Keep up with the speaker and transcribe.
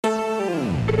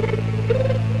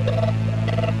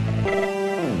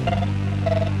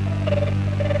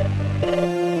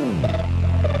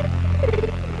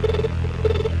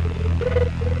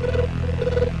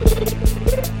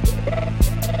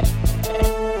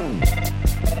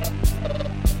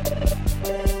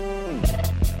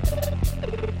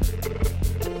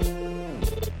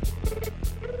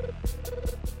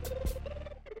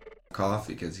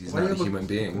coffee because he's not a human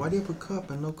being. Why do you have a cup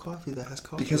and no coffee that has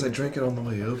coffee? Because I drank it on the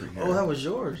way over here. Oh, that was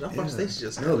yours. I thought Stacey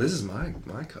just. No, this is my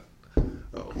cup.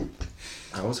 Oh,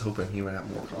 I was hoping he would have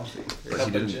more coffee, but Cup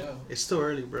he of didn't. Joe. it's still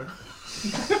early, bro. No,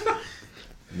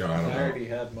 I don't I know. already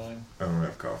had mine. I don't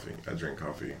have coffee. I drink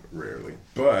coffee rarely.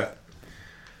 But,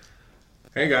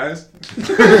 hey guys.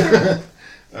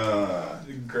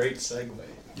 Great segue.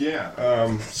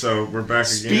 Yeah, so we're back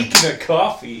again. Speaking of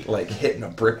coffee, Like hitting a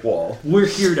brick wall. we're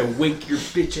here to wake your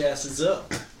bitch asses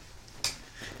up.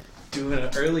 Doing an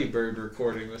early bird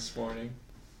recording this morning.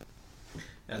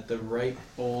 At the right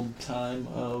old time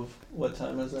of, what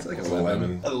time is that? It's like It's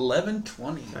 11.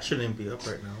 11:20. I shouldn't even be up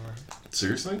right now, right?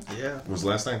 Seriously? Yeah. Was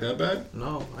last night that bad?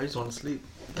 No, I just want to sleep.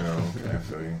 Oh, okay, I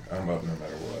feel you. I'm up no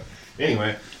matter what.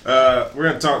 Anyway, we're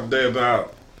going to talk today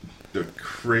about the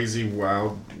crazy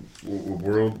wild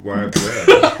world wide web.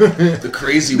 The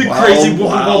crazy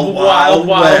wild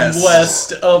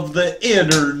west of the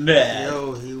internet.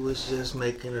 Yo, he was just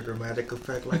making a dramatic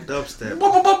effect like dubstep.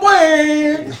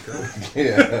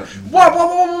 Yeah.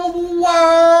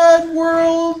 Wide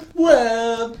world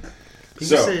web.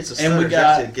 People So- say it's a And we stutter,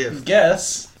 that's a got gift.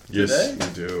 guests Yes, today.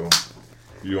 we do.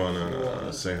 You want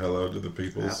to say hello to the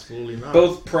peoples? Absolutely not.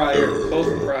 Both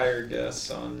prior guests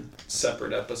on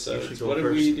separate episodes. You should go What did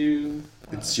first. we do?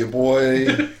 It's your boy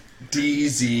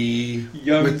DZ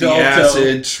Young with the Dalto.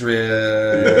 acid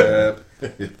trip.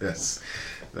 Yes.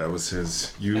 That was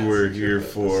his. You were here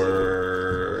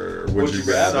for. Would you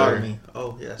rather? rather? Sodomy.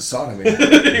 Oh, yes. Sodomy.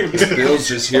 Bill's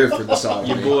just here for the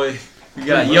sodomy. Your boy. We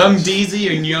got Young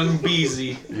Deezy and Young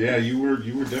Beezy. Yeah, you were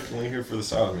definitely here for the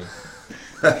sodomy.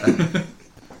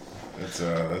 That's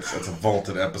a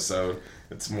vaulted episode.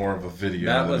 It's more of a video.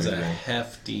 That than was a anything.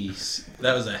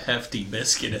 hefty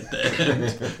biscuit at the end.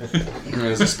 It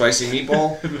was a spicy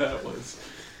meatball.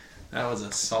 that was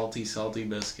a salty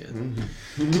biscuit.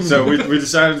 So we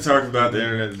decided to talk about the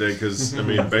internet today because I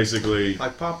mean basically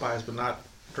Like Popeyes, but not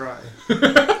dry.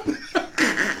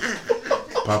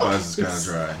 Popeyes is kind of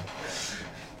dry.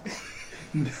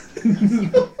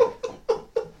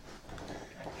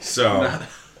 So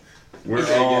we're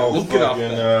Okay, yeah, all we'll get off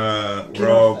fucking that. we're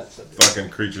all fucking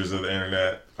creatures of the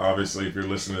internet. Obviously, if you're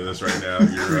listening to this right now,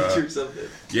 you're Creatures of it.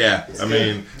 yeah. I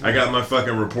mean, I got my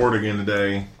fucking report again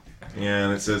today,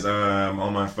 and it says I'm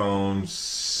on my phone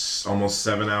almost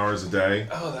 7 hours a day.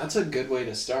 Oh, that's a good way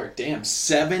to start. Damn,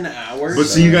 7 hours? But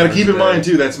see, you got to keep in mind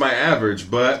too. That's my average.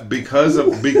 But because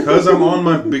I'm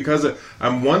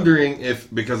wondering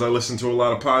if because I listen to a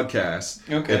lot of podcasts,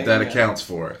 Okay, if that yeah. accounts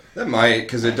for it. That might,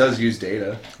 because it does use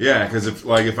data. Yeah, because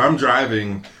if I'm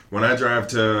driving, when I drive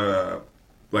to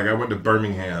like I went to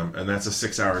Birmingham, and that's a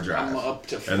 6-hour drive, I'm up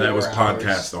to 4 and that was hours.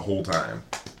 podcast the whole time.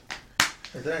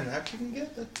 Is there an app you can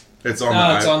get that? It's on.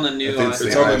 No, the it's on the new It's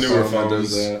iPhone. on the newer iPhone that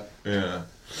does phones. that. Yeah.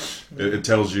 It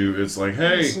tells you, it's like,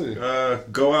 hey, see.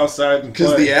 go outside and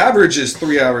Because play. the average is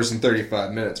 3 hours and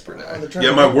 35 minutes per day. they're trying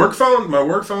Yeah, to- my work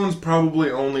phone's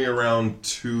probably only around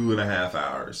 2.5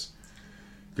 hours.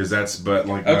 Because that's, but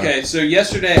like... Okay, so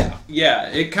yesterday, yeah,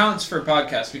 it counts for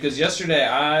podcasts because yesterday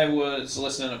I was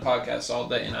listening to podcasts all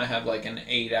day and I have like an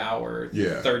 8-hour,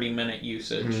 Yeah. 30-minute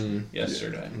usage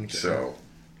yesterday. So,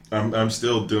 I'm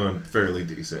still doing fairly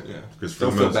decent. Yeah. Because for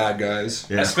Don't the feel most... bad, guys.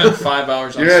 I Yeah. spent 5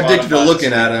 hours on You're addicted to Spotify looking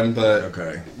this at them, but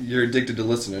Okay. you're addicted to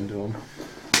listening to them.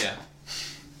 week. Yeah.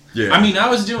 Yeah. I mean, I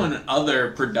was doing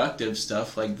other productive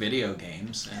stuff like video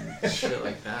games and shit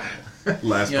like that.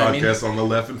 Last you know what I mean? podcast on the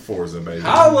left and Forza, baby.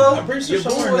 Hello, I'm pretty sure your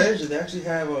somewhere boy. in Asia they actually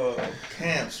have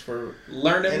camps for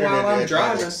Learning Internet while I'm ed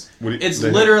driving. podcasts. What do you- It's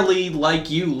they- literally like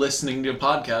you listening to a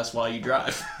podcast while you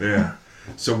drive. Yeah.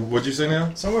 So, what'd you say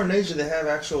now? Somewhere in Asia they have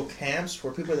actual camps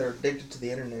for people that are addicted to the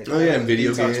internet. Oh yeah, and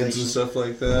video Detox games and stations. stuff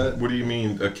like that. What do you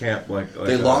mean, a camp like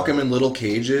They lock them in little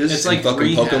cages It's and like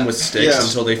fucking poke them rehab. with sticks Yeah.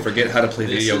 until they forget how to play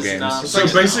This video is games. not- So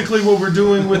basically, what we're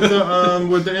doing with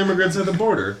the immigrants at the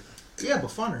border. Yeah,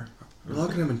 but funner. We're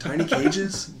locking them in tiny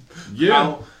cages? Yeah.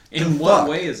 How, in The what fuck?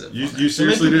 way is it? You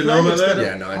seriously can didn't know play about that?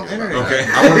 instead Yeah, no, I On knew internet. about that.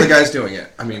 Okay. I'm one of the guys doing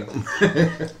it. I mean,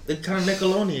 It kind of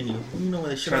Nickelodeon you. You know when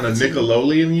they show Trying to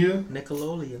Nickelodeon you?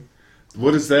 Nickelodeon.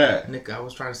 What is that? I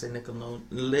was trying to say Nickelodeon.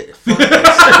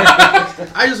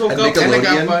 I just woke A up and I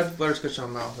got Nickelodeon? my butters cut your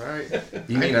mouth, alright?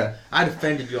 you mean a... I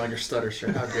defended you on your stutter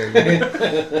shirt. How dare you?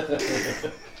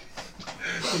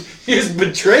 He's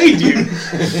betrayed you.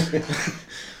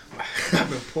 I've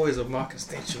been poisoned my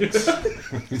constituents.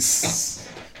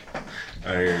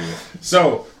 I hear you.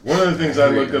 So, one of the things I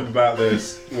looked up about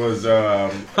this was,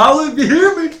 Holla if you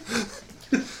hear me.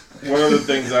 one of the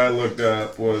things I looked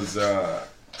up was,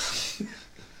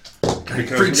 because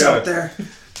Freaks out there.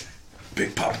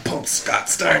 Big Papa Pump Scott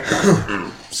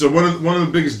Steiner. So one of the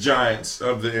biggest giants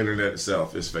of the internet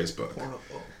itself is Facebook.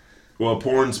 Well,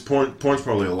 porn's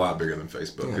probably a lot bigger than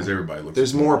Facebook because everybody looks.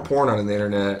 There's at more porn on the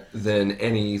internet than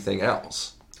anything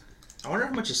else. I wonder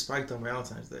how much it spiked on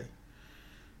Valentine's Day.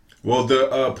 Well, the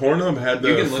Pornhub had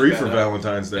You the can look free that for up.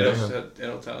 Valentine's Day.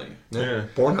 It'll tell you. Yeah.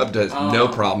 Pornhub does no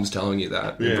problems telling you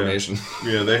that information.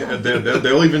 Yeah,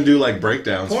 they'll even do like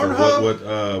breakdowns Pornhub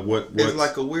for what It's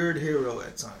like a weird hero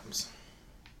at times.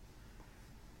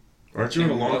 Aren't you in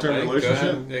a long-term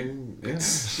relationship? Yeah.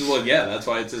 Well, yeah, that's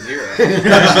why it's a zero.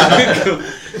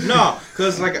 No,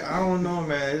 because, like, I don't know,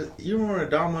 man. You remember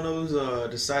Domino's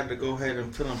decided to go ahead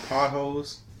and fill in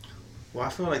potholes? Well, I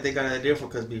feel like they got an idea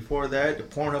because before that, the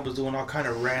Pornhub was doing all kind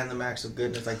of random acts of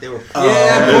goodness. Like, they were...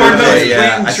 Pornhub's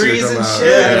yeah, planting I see what trees you're and talking shit.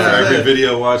 about. Yeah, Yeah. every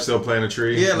video watch, they'll plant a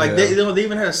tree. Yeah, like, Yeah. They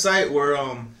even had a site where,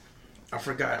 I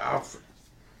forgot...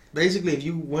 Basically, if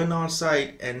you went on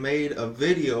site and made a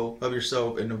video of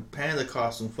yourself in a panda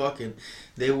costume fucking,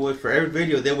 they would, for every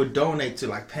video, they would donate to,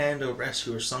 like, Panda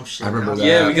Rescue or some shit. I remember that.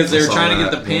 Yeah, because they I were saw trying to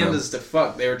get that, the pandas to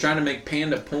fuck. They were trying to make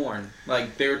panda porn.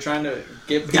 Like, they were trying to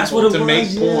get That's people what it to was,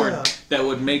 make porn yeah. that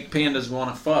would make pandas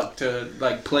want to fuck to,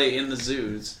 like, play in the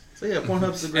zoos. So, yeah,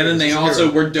 Pornhub's the And then they greatest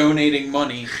also hero. were donating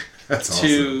money That's awesome.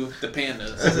 to the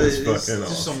pandas. That's That's it's fucking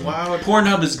just awesome. some wild...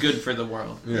 Pornhub is good for the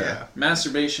world. Yeah.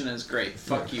 Masturbation is great.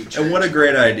 Fuck you, church. And what a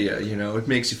great idea, you know. It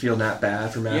makes you feel not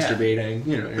bad for masturbating.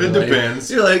 You know, you're It like- depends.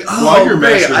 You're like, oh, While you're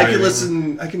great, I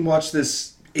masturbating. can watch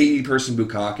this 80-person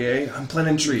bukkake. I'm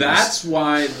planting trees. That's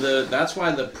why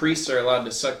the priests are allowed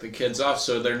to suck the kids off,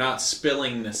 so they're not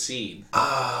spilling the seed.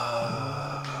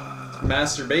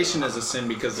 Masturbation is a sin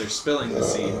because they're spilling the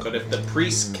seed, but if the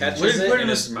priest catches it in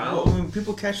his mouth, I mean,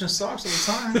 people catching socks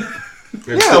all the time.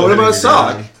 Yeah, what about a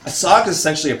sock? A sock is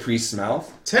essentially a priest's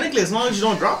mouth. Technically, as long as you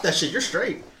don't drop that shit, you're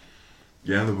straight.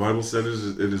 Yeah, the Bible said it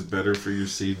is better for your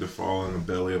seed to fall in the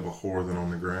belly of a whore than on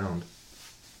the ground.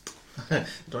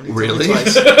 Don't need Really? to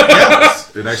twice.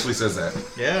 Yes, it actually says that.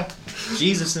 Yeah.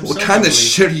 Jesus himself. What kind I of believe.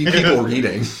 shit are you people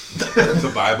reading?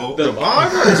 The Bible. The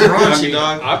Bible is raunchy, I mean,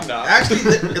 dog. I'm not. Actually,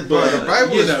 the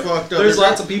Bible You is know, fucked up. There's It's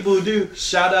lots of people who do.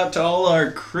 Shout out to all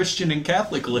our Christian and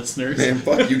Catholic listeners. Man,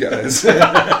 fuck you guys.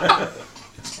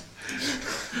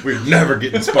 We're never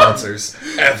getting sponsors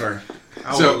ever.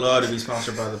 I So- would love to be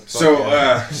sponsored by the. So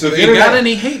If the you got internet.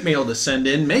 any hate mail to send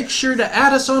in, make sure to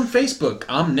add us on Facebook,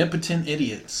 Omnipotent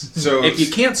Idiots. So If you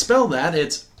can't spell that,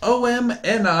 it's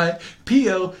OMNIPOTENT.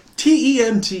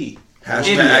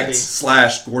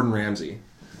 Hashtag / Gordon Ramsay.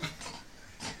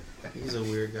 He's a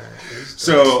weird guy.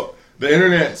 So the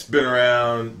internet's been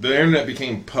around. The internet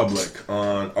became public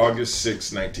on August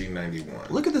 6, 1991.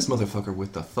 Look at this motherfucker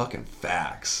with the fucking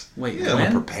facts. Wait, Yeah, I'm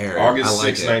when? prepared. August I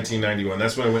like 6, it. 1991.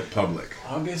 That's when it went public.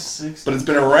 August 6th. But it's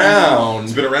been around.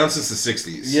 It's been around since the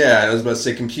 60s. Yeah, I was about to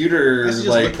say computer I should just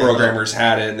like look that programmers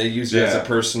had it and they used it as Yeah. a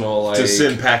personal like To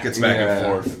send packets back yeah. and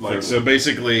forth. Like so,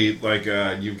 basically, like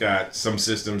you've got some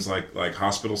systems like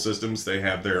hospital systems. They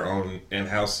have their own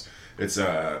in-house. It's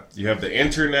you have the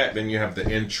internet, then you have the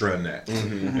intranet,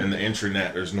 and the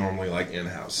intranet is normally like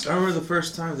in-house. I remember the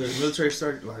first time the military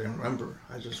started. Well, I didn't remember.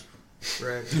 I just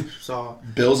read, saw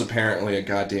Bill's apparently a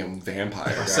goddamn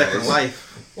vampire. Guys. Second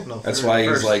Life. No, That's why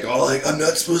he's first. like, oh, like I'm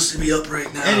not supposed to be up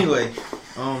right now. Anyway,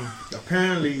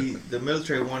 apparently the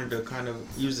military wanted to kind of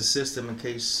use the system in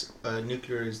case a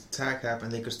nuclear attack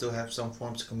happened. They could still have some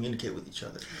form to communicate with each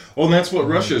other. Well, and that's what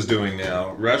Russia's doing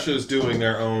now. Russia's doing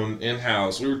their own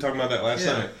in-house. We were talking about that last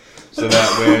Yeah. night. So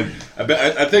that when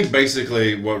I think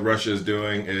basically what Russia's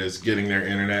doing is getting their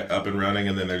internet up and running,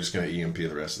 and then they're just going to EMP the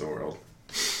rest of the world.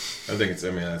 I think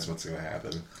that's what's going to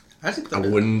happen. I think I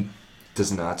wouldn't. Does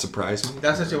not surprise me.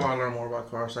 that's actually why I learn more about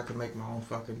cars, so I can make my own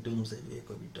fucking doomsday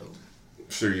vehicle. It'd be dope.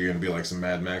 Sure, you're going to be like some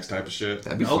Mad Max type of shit.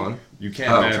 That'd be Nope. fun. You can't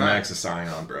Oh, Mad try. Max a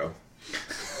Scion, bro.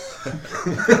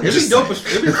 It'd be dope.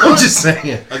 It'd be fun. I'm just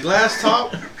saying. A glass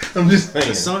top, I'm just a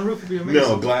saying. sunroof would be amazing.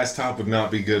 No, glass top would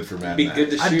not be good for Mad Be Max.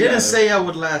 good to shoot I out didn't of. say I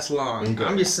would last long. Okay.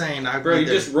 I'm just saying I. Bro, you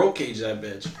either- just roll cage that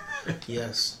bitch.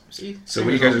 yes. See. So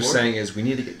what you guys are saying is we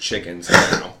need to get chickens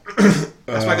now.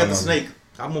 That's why I got the snake.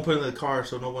 I'm gonna put it in the car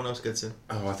so no one else gets in.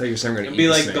 Oh, I thought you were saying we're gonna It'd be eat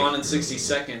the like snake. Gone in 60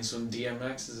 Seconds when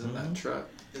DMX is in that truck.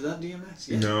 Is that DMX?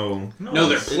 Yeah. No, No,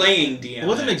 they're playing DMX. It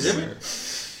wasn't an exhibit.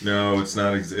 no, it's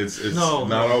not. It's No.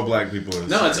 not all black people. Are the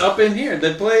No, it's same. up in here.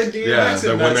 They play DMX Yeah,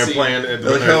 in when that they're scene. playing, Like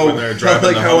when they're driving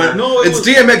like the how Hummer. No, it it's was-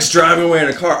 DMX driving away in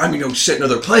a car. I mean, no shit, no,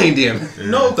 they're playing DMX.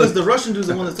 No, because the Russian dude's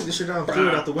the one that took the shit down and threw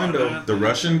it out the window. The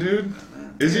Russian dude?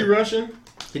 Is he Russian?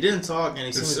 He didn't talk and he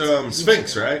It's seemed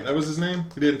Sphinx, right? That was his name.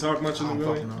 He didn't talk much in the I don't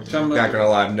movie. fucking know. Talking Not about- gonna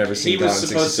lie, I've never He seen Gone was in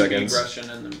 60 supposed to be Seconds. Russian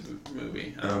in the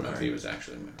movie. I don't know if Okay. he was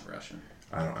actually Russian.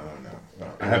 I don't know.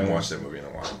 I haven't watched that movie in a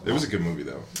while. It was a good movie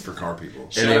though for car people.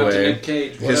 Shout out to Anyway, Nick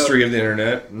Cage. What history up? of the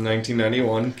internet,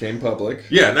 1991, came public.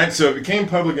 Yeah, so it became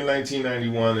public in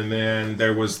 1991, and then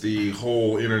there was the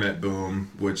whole internet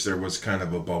boom, which there was kind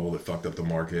of a bubble that fucked up the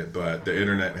market, but the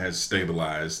internet has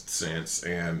stabilized since,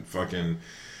 and fucking,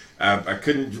 I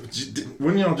couldn't,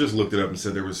 when y'all just looked it up and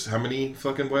said there was how many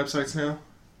fucking websites now?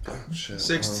 Oh, shit.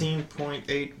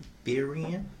 16.8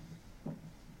 billion.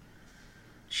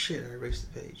 Shit, I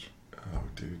erased the page. Oh,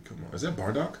 dude, come on. Is that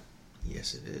Bardock?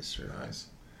 Yes, it is, sir. Nice.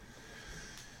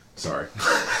 Sorry.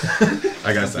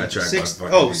 I got sidetracked.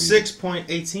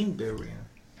 6.18 billion.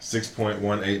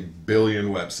 6.18 billion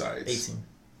websites. 18.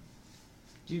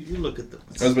 You look at the.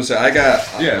 I was gonna say, I got...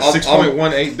 Yeah, I'll-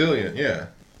 6.18 billion, yeah.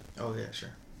 Oh, yeah, sure.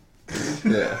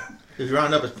 Yeah. If you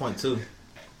round up, it's 0.2.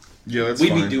 Yeah, that's We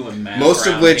fine. be doing math. Most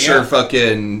of around which here. are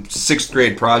fucking 6th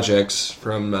grade projects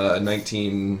from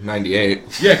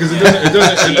 1998. Yeah, because it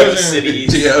doesn't...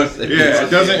 GeoCities,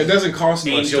 Yeah, it doesn't cost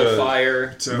much Angel to...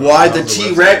 Fire. Why the house a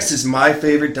T-Rex website. is my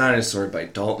favorite dinosaur by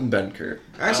Dalton Benkert.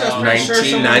 Actually, I'm pretty sure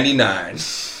 1999.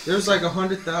 there's like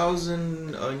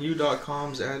 100,000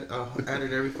 new.coms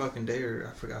added every fucking day, or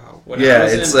I forgot how. When I Yeah,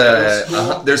 was it's in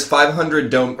middle school, there's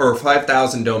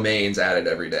 5,000 domains added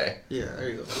every day. Yeah, there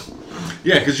you go.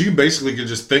 Yeah, because you basically could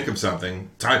just think of something,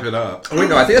 type it up. Oh, wait,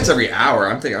 no, I think that's every hour.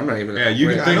 I'm not even. Yeah, you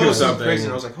wait, can I think know of it's something something, crazy,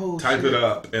 and I was like, oh, type shit. it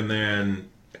up, and then,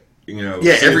 you know...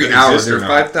 Yeah, see if every it hour. exists or There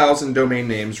are not. 5,000 domain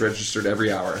names registered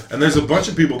every hour. And there's a bunch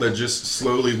of people that just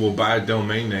slowly will buy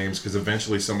domain names because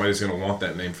eventually somebody's going to want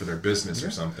that name for their business or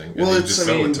something. Well, and you it's- just I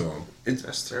sell mean- it to them.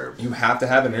 That's terrible. You have to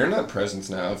have an internet presence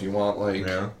now if you want, like,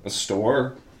 Yeah. a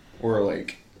store or,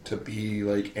 like, to be,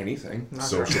 like, anything. Not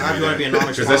Social sure. Now if you want to be an honest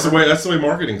Because that's the way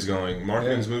marketing's going.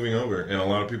 Marketing's moving over, and a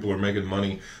lot of people are making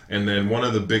money. And then one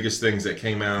of the biggest things that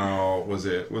came out was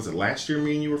it last year?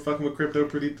 Me and you were fucking with crypto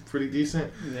pretty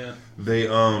decent. Yeah. They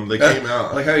came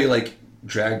out. Like how he, like,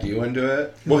 dragged you into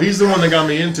it. Well, he's the one that got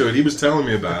me into it. He was telling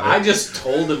me about it. I just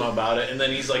told him about it, and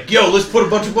then he's like, "Yo, let's put a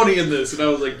bunch of money in this." And I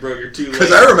was like, "Bro, you're too late."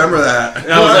 Because I remember that.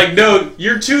 And I was like, "No,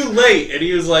 you're too late." And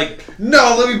he was like,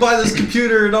 "No, let me buy this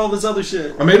computer and all this other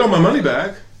shit." I made all my money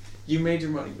back. You made your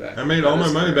money back. I made all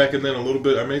my money back, and then a little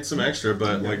bit. I made some extra,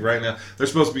 but like right now, they're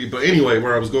supposed to be. But anyway,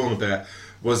 where I was going with that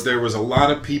was there was a lot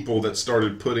of people that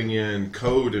started putting in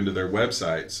code into their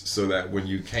websites so that when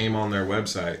you came on their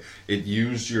website, it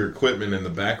used your equipment in the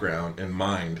background and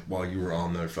mined while you were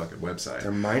on their fucking website.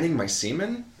 They're mining my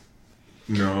semen?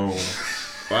 No.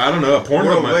 Well, I don't know.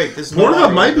 Whoa, wait, this is no Pornhub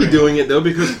longer might be right. doing it though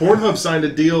because Pornhub signed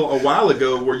a deal a while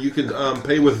ago where you could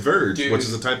pay with Verge, Dude, which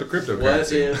is a type of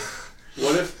cryptocurrency.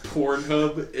 What if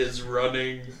Pornhub is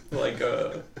running like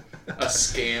a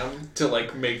scam to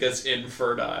like make us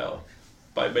infertile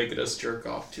by making us jerk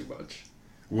off too much?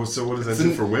 Well, so what does that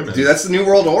do for women? Dude, that's the New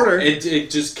World Order. It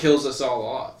just kills us all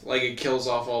off. Like it kills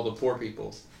off all the poor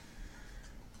people.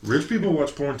 Rich people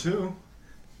watch porn too.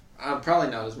 Probably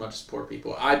not as much as poor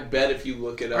people. I bet if you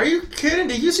look it up. Are you kidding?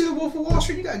 Did you see the Wolf of Wall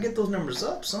Street? You gotta get those numbers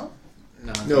up, son.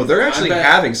 No, they're actually I bet-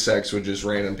 having sex with just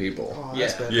random people. Oh, Yeah.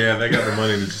 that's bad. Yeah, they got the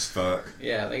money to just fuck.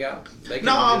 Yeah, they can No, do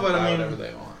but I mean- whatever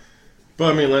they want.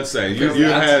 But I mean, let's say you Because you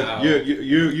that's had how-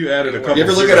 you added a couple. You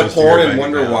ever look at a zeros to your porn and bank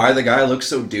wonder account. why the guy looks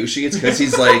so douchey? It's because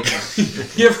he's like...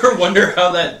 You ever wonder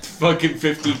how that fucking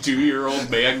 52-year-old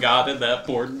man got in that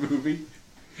porn movie?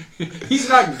 He's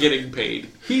not getting paid.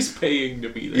 He's paying to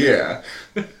be there.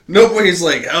 Yeah. Nobody's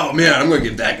like, oh man, I'm gonna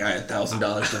give that guy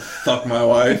 $1,000 to fuck my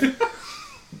wife.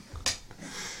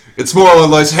 It's more or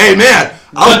less, hey man,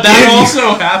 I'll But that give you...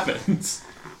 also happens.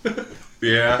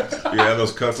 Yeah,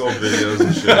 those cuckold videos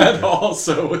and shit. That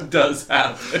also does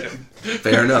happen.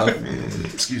 Fair enough.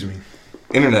 Excuse me.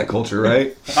 Internet culture,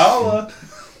 right? Holla.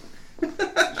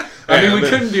 I mean, we but-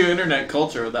 couldn't do internet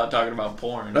culture without talking about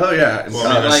porn. Oh yeah. Well,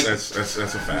 I mean, like- that's a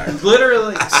fact.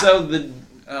 Literally, so the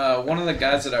one of the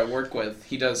guys that I work with,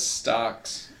 he does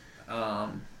stocks.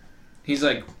 He's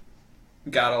like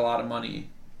got a lot of money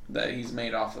that he's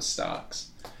made off of stocks,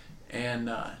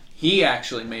 and he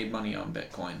actually made money on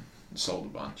Bitcoin. Sold a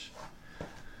bunch.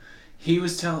 We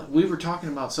were talking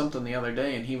about something the other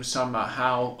day, and he was talking about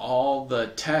how all the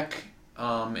tech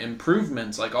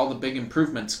improvements, like all the big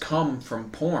improvements, come from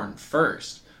porn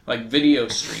first, like video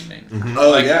streaming.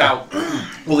 Oh Like yeah. how-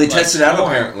 Well, they like tested out porn.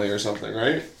 apparently or something,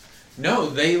 right? No,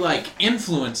 they like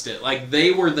influenced it. Like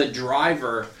they were the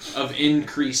driver of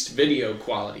increased video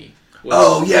quality.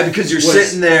 Oh yeah, because you're was-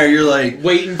 sitting there, you're like,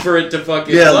 Waiting for it to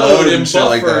fucking Yeah, load and shit buffer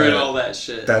like that. and all that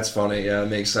shit. that's funny. Yeah, it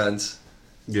makes sense.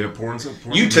 Yeah, porn's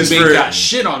YouTube for- ain't got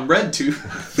shit on RedTube.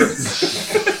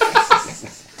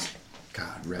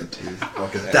 God, red dude.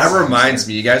 Fucking That reminds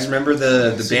me. You guys remember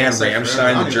the band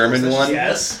Rammstein, the German one?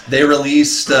 Yes. They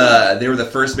released. They were the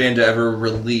first band to ever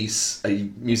release a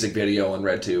music video on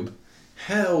RedTube.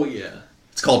 Hell yeah.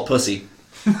 It's called Pussy.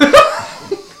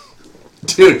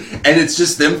 Dude, and it's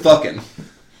just them fucking.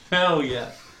 Hell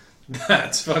yeah.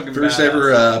 That's fucking First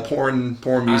badass. ever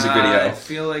porn music video. I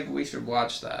feel like we should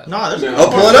watch that. No, there's Oh,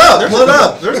 pull it up! Pull it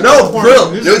up! There's No, a porn real.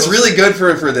 musical. No, it's really good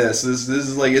for this. This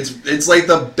is like it's like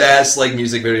the best like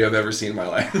music video I've ever seen in my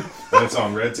life. And it's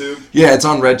on RedTube. Yeah, it's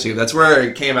on RedTube. That's where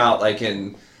it came out. Like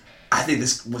in, I think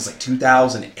this was like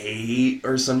 2008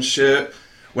 or some shit.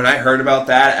 When I heard about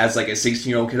that as like a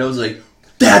 16-year-old kid, I was like,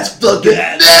 "That's fucking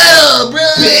hell, bro!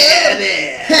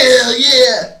 Hell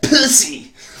yeah,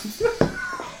 pussy!"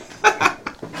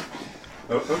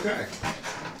 Oh, okay.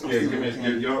 Yeah, give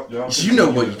me y'all. You know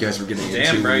what you guys were getting into.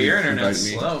 Damn, bro, when you your internet's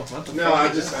invited me. slow. What the No, fuck? I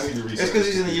is just this? I need to research. It's because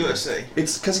he's in the USA.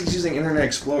 It's because he's using Internet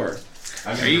Explorer.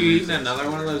 I need Are to you research. eating another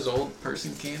one of those old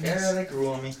person candies? Yeah, they grew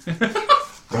on me.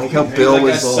 Like how I Bill like I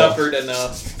was all. suffered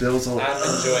enough. Bill's all. I'm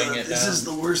enjoying it This now. is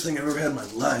the worst thing I've ever had in my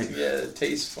life. Yeah, it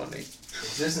tastes funny.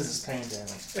 Existence is pain, damn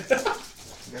it.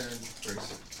 You gotta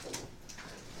embrace it.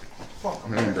 Fuck.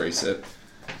 I'm gonna embrace it.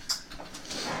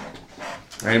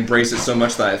 I embrace it so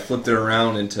much that I flipped it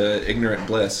around into ignorant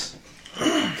bliss.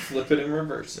 Flip it and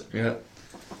reverse it. Yeah.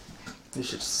 This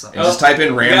shit sucks. And just type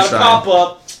in We got a pop Rammstein.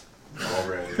 up. All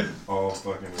ready. All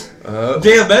fucking ready.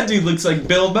 Damn, that dude looks like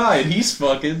Bill Nye and he's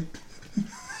fucking.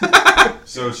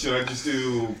 So should I just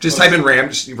do? Just type in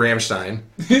Rammstein.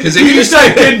 Because You just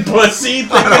type in pussy.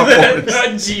 Think of it. course.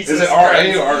 Oh, Jesus. Is it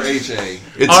R-A or R-H-A?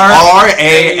 It's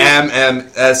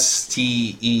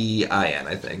RAMMSTEIN,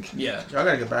 I think. Yeah. Y'all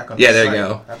gotta get back on Yeah, this there you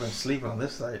site. go. I've been sleeping on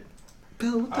this site.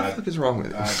 Bill, what the I- fuck is wrong with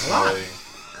you? Probably.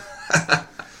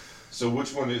 So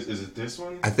which one is it? This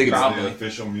one? I think it's the Probably.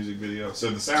 official music video. So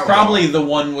the sound. Probably the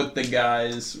one with the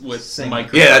guys with Sing.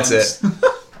 microphones. Yeah, that's it.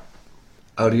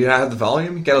 Oh, do you not have the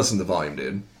volume? You gotta listen to the volume,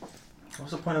 dude.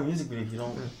 What's the point of music video if you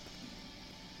don't?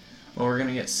 Well, we're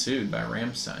gonna get sued by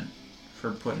Rammstein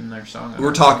for putting their song on. We're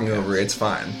our talking podcast. over it, it's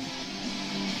fine.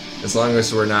 As long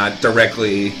as we're not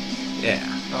directly. Yeah.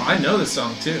 Oh, I know the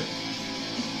song too.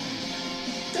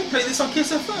 They play this on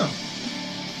Kiss FM.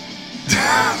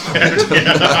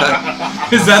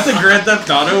 Is that the Grand Theft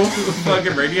Auto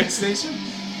fucking radio station?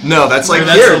 No, that's like Or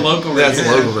that's here. a local That's a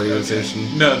radio. local radio Okay.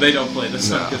 station. No, they don't play this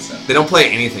No. on Kiss FM. They don't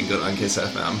play anything good on Kiss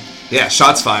FM. Yeah,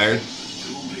 shots fired.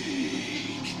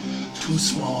 Too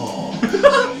small.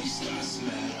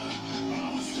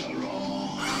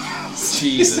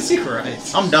 Jesus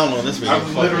Christ. I'm downloading this video.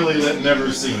 I've literally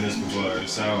never seen this before.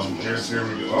 So here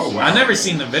we go. Oh wow. I've never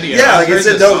seen the video. Yeah, I've like I heard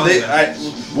said, the no, song, they, though.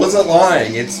 I wasn't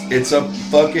lying. It's a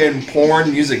fucking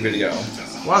porn music video.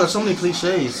 Wow, there's so many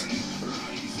cliches.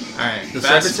 Alright, The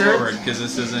fast secretary? forward, because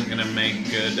this isn't gonna make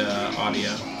good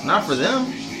audio. Not for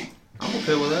them. I'm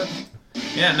okay with that.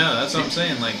 Yeah, no, that's what I'm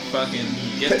saying. Like, fucking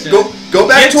get to Go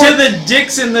back get to toward the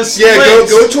dicks in the splits. yeah.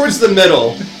 Go towards the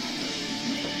middle.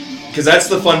 Because that's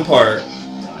the fun part.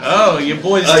 Oh, your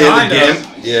boy's Oh yeah, tied the up. gimp.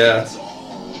 Yeah.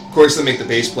 Of course, they make the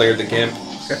bass player the gimp.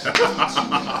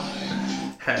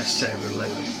 Hashtag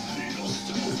related.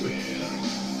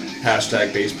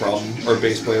 Hashtag bass problem or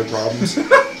bass player problems.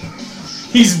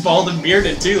 He's bald and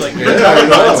bearded too. Like, Yeah, I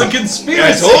know. it's a conspiracy. Yeah,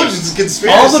 I told you it's a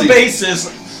conspiracy. All the bases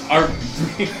are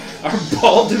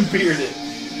bald and bearded.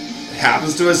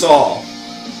 Happens to us all.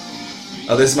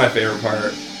 Oh, this is my favorite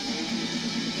part.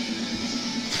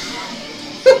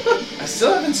 I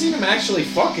still haven't seen him actually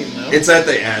fucking though. It's at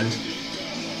the end.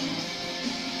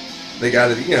 They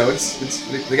gotta,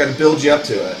 they gotta build you up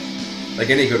to it. Like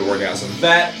any good orgasm.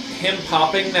 that him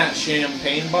popping that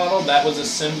champagne bottle. That was a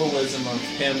symbolism of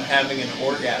him having an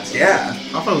orgasm. Yeah.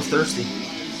 I thought it was thirsty.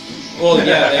 Well,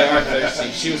 yeah, they are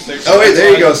thirsty. She was thirsty. Oh, wait, That's there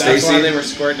you why- go, That's why Stacey. they were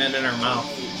squirting it in her mouth.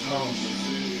 Oh.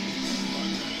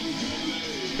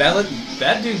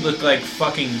 That dude looked like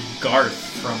fucking Garth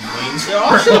from Wayne's Yeah,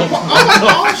 all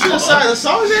shit aside, the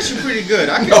song is actually pretty good.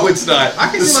 I can, No, it's not. I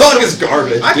can The see song myself- is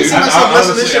garbage, I can dude. see myself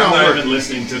listening to this shit I'm on not work. even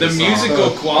listening to The song. musical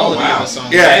quality wow. of the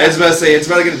song. Yeah, I was about to say, it's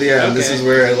about to get to the end. This Okay. is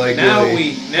where, like, Now really...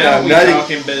 we now you-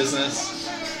 talking business.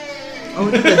 Oh,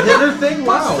 the Hitler thing?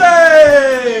 Wow.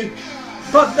 Pussy!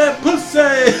 Fuck that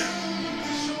pussy!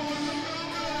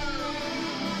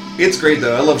 It's great,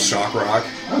 though. I love shock rock.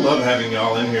 I love having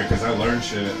y'all in here because I learn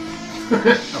shit.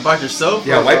 About yourself?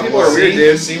 Yeah, Or white about people what? are weird,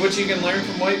 dude. See what you can learn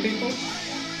from white people?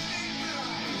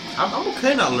 I'm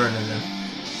okay not learning then.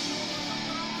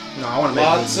 No, I want to make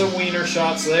Lots of wiener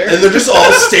shots there. And they're just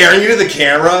all staring into the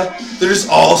camera. They're just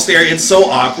all staring. It's so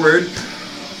awkward.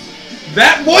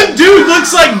 That one dude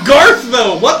looks like Garth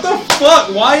though. What the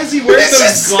fuck? Why is he wearing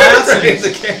those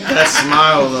glasses? That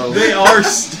smile though. They are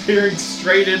staring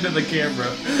straight into the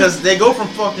camera. Because they go from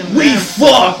fucking. We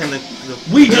fuck. The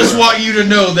We just want you to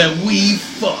know that we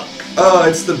fuck. Oh,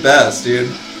 it's the best, dude.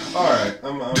 All right,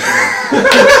 I'm I've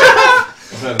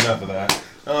had enough of that.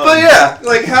 But yeah,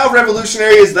 like how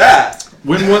revolutionary is that?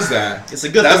 When was that? It's a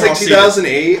good That was thing like I'll see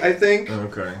it. 2008, I think.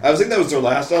 Okay. I was thinking that was their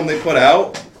last album they put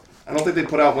out. I don't think they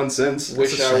put out one since.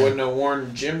 Wish a I shame. wouldn't have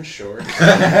worn gym shorts.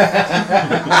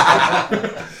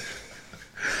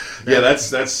 Yeah, that's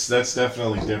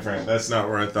definitely different. That's not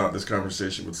where I thought this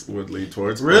conversation would lead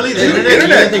towards. Really? The Dude, internet? You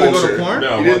internet didn't think we go to culture. porn?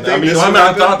 No, You didn't I think mean, this I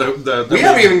would thought happen? the We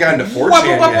haven't even gotten to 4chan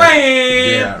yet.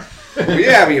 yeah. We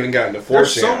haven't even gotten to 4chan.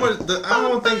 There's so much. I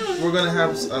don't think we're gonna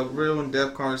have a real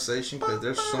in-depth conversation because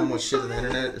there's so much shit on the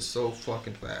internet. It's so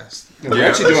fucking fast. We're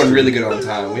actually doing really good on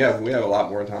time. We have a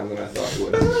lot more time than I thought we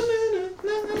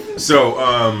would. So,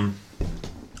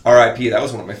 R.I.P. That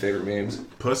was one of my favorite memes.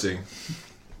 pussy.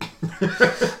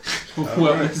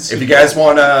 If you guys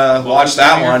want to watch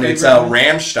that one, it's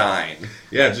Rammstein.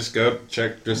 Yeah, just go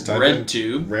check. Just type in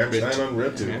RedTube. Rammstein on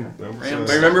RedTube. But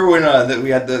remember when they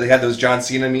had those John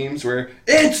Cena memes where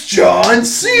it's John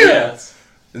Cena, Yes.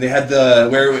 and they had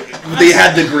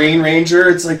the Green Ranger.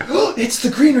 It's like, oh, it's the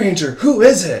Green Ranger. Who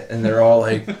is it? And they're all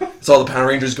like, it's all the Power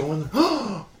Rangers going,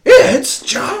 oh, it's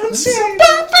John Cena.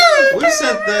 We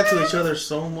sent that to each other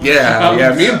so much.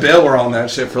 Yeah. Me and Bill were on that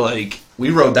shit for like. We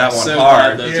rode that one So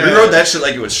hard. glad We that's rode that shit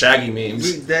like it was Shaggy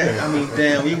memes. Damn.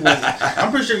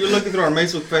 I'm pretty sure if you're looking through our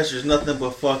Facebook page, there's nothing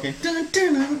but fucking.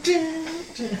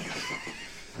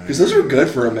 Because those were good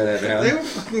for a minute, They man. were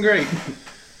fucking great.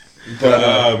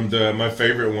 But my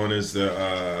favorite one is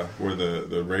the where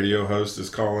the radio host is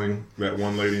calling that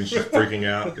one lady and she's freaking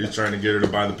out. He's trying to get her to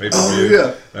buy the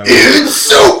pay-per-view. It's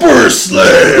Super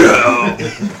Slam!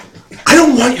 I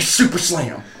don't want your Super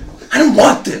Slam. I don't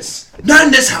want this. Not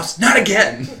in this house. Not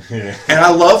again. Yeah. And I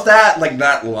love that, like,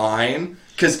 that line.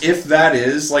 Because if that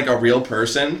is, like, a real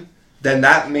person, then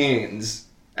that means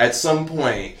at some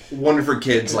point one of her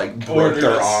kids, like, broke Ordered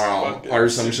their a arm fucking or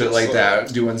some shit Super like Slam.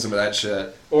 that, doing some of that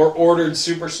shit. Or ordered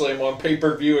Super Slam on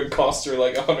pay-per-view and cost her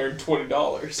like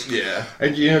 $120. Yeah.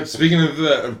 And speaking of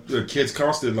the kids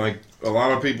costing, like a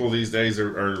lot of people these days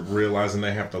are realizing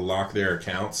they have to lock their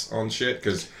accounts on shit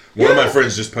because one of my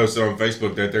friends just posted on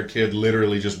Facebook that their kid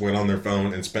literally just went on their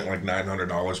phone and spent like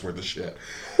 $900 worth of shit,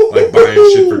 like buying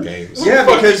shit for games. Yeah,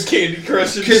 because Candy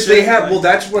Crush and Because shit, they have, like- well,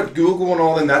 that's what Google and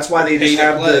all, and that's why they just Pay to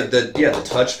have play. the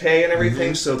touch pay and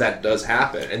everything, so that does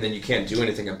happen, and then you can't do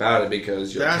anything about it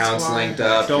because your That's account's why linked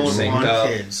up, I you're don't synced want up.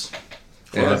 kids.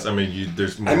 Well, Yeah. that's,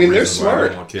 there's more I mean, they're reasons why I smart.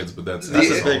 don't want kids, but that's That's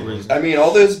The- a big reason. I mean,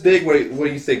 all those big, what do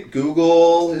you think?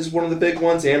 Google is one of the big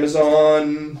ones,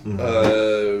 Amazon,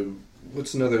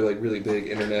 what's another, like, really big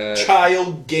internet?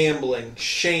 Child gambling.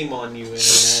 Shame on you, internet.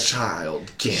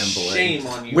 Child gambling. Shame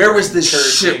on you. Where was this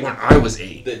encouraging shit when I was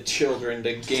 8? the children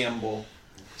to gamble?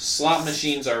 Slot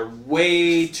machines are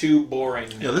way too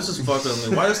boring. Yo, this is fucked up.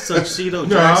 Man. Why does Tuxedo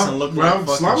Jackson look like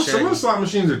fucking some of the Shaggy? slot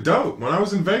machines are dope. When I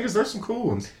was in Vegas, there's some cool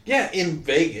ones. Yeah, in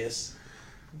Vegas.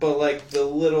 But like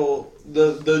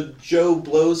the Joe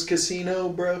Blow's casino,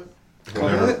 bro.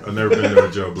 I've never been to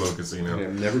a Joe Blow casino.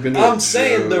 I've never been to I'm a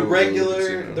saying the Joe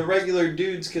regular casino.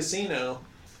 dude's casino.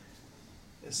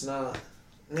 It's not.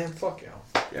 Man, fuck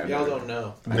y'all. Yeah, Y'all no. don't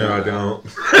know. No, I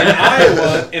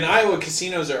don't. In Iowa,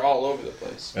 casinos are all over the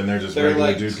place. And they're just They're regular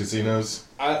like- dude casinos.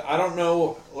 I don't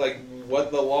know like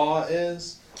what the law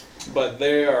is, but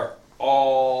they are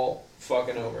all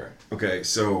fucking over. Okay,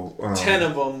 so 10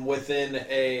 of them within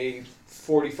a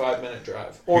 45-minute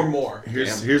drive or more.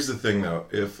 Here's the thing though,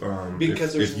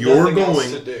 Because there's if you're nothing else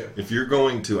going to do. if you're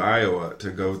going to Iowa to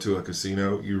go to a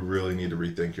casino, you really need to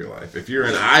rethink your life. If you're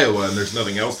in Iowa and there's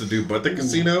nothing else to do but the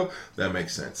casino, that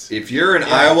makes sense. If you're in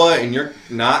Yeah. Iowa and you're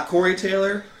not Corey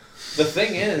Taylor, The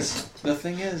thing is,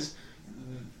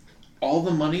 all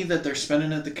the money that they're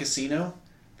spending at the casino,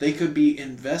 they could be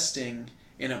investing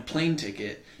in a plane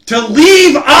ticket to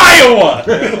leave Iowa.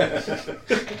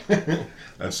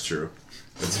 That's true.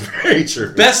 That's very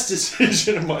true. Best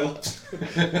decision of my life.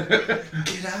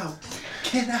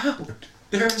 Get out.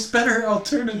 There's better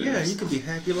alternatives. Yeah, you could be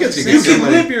happy. Yes, Like you You can can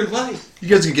money. live your life. you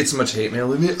guys can get so much hate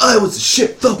mail. Iowa's a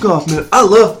shit. Fuck off, man. I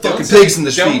love fucking say- pigs in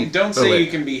the street. Don't Oh, say wait. you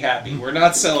can be happy. We're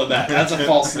not selling that. That's a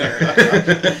false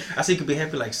narrative. I see you could be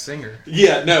happy like Singer.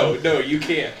 Yeah, no, you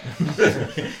can't.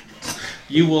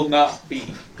 You will not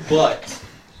be. But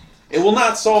it will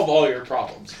not solve all your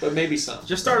problems, but maybe some.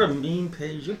 Just start a meme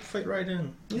page. You'll fit right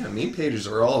in. Yeah, meme pages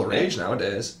are all the rage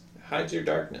nowadays. Hide your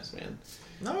darkness, man.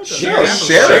 No, it's Share it with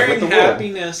Sharing the world.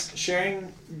 happiness,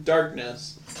 sharing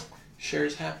darkness,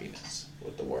 shares happiness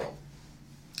with the world.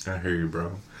 I hear you,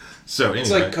 bro. So anyway,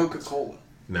 It's like Coca-Cola.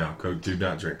 no, do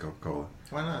not drink Coca-Cola.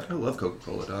 Why not? I love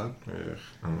Coca-Cola, dog. Yeah,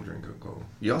 I don't drink Coca-Cola.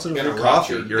 You also You don't gotta drink watch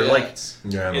coffee. your You're like, guts.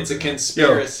 Yeah, I don't It's a drink- yo,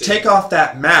 conspiracy. take off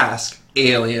that mask,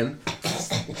 alien.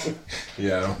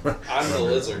 Yeah. I'm the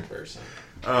lizard person.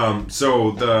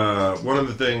 So one of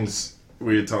the things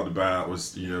we had talked about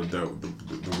was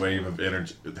the wave of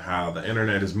energy, how the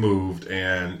internet has moved,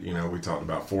 and we talked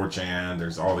about 4chan.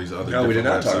 There's all these other. No, we did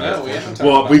not talk different about No, we websites. haven't talked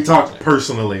Well, about we talked it.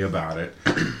 personally about it,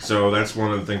 so that's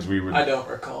one of the things we would. I don't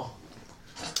recall.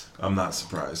 I'm not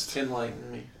surprised.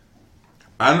 Enlighten me.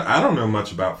 I don't know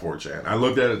much about 4chan. I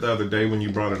looked at it the other day when you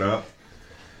brought it up.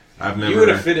 I've never. You would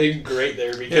have fit in great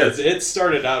there because it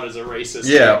started out as a racist.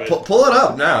 Yeah, movement. pull it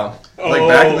up now. Like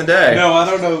back in the day. No, I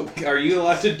don't know. Are you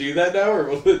allowed to do that now, or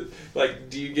will it,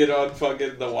 like, do you get on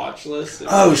fucking the watch list?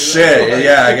 Oh Do that? shit! Like-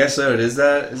 Yeah, I guess so. Is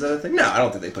that a thing? No, I don't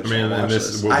think they put you I on mean, watch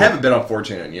this- list. well, I haven't been on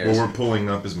 4chan in years. What we're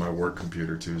pulling up is my work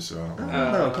computer too, so.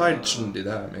 No, probably shouldn't do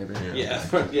that. Maybe.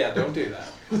 Yeah, don't do that.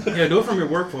 Yeah, do it from your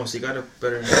work phone so you got a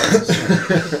better.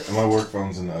 My work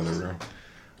phone's in the other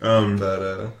room.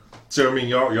 But So I mean,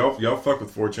 y'all fuck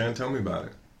with 4chan. Tell me about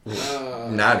it.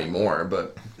 not anymore.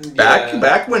 But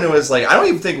back when it was like, I don't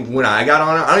even think when I got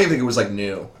on it, I don't even think it was like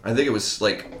new. I think it was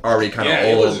like already kind of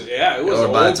It old. was. Yeah, it was. Or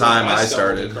by old the time when I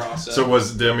stumbled started. across it. So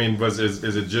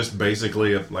is it just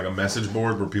basically like a message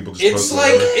board where people just It's post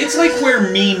like whatever?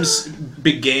 where memes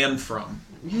began from.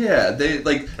 Yeah, they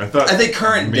like. I think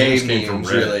current day memes came from memes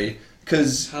Reddit. really,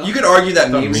 because Huh? you could argue that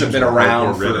I thought memes have memes been were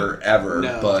around hardcore Reddit. forever,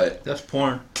 No. but That's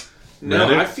porn. No,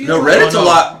 Reddit? I feel no, like, Reddit's a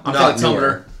lot I'm not thinking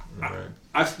newer. Right.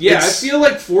 I It's- feel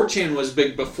like 4chan was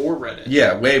big before Reddit.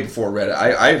 Yeah, way before Reddit.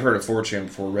 I've heard of 4chan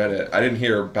before Reddit. I didn't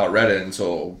hear about Reddit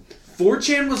until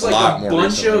 4chan was A like lot a more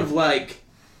bunch recently. of like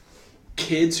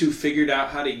kids who figured out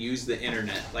how to use the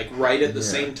internet like right at the Yeah.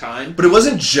 same time. But it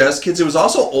wasn't just kids. It was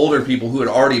also older people who had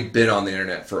already been on the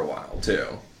internet for a while too.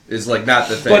 Is like not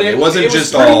the thing. But it wasn't was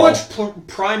just pretty all. much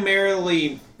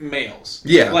primarily males.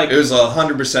 Yeah, like it was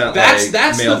 100% that's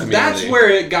like male community. that's where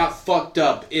it got fucked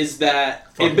up. Is that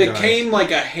Fucking it became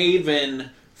like a haven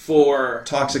for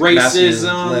Toxic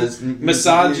racism,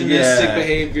 misogynistic yeah.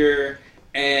 behavior,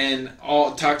 and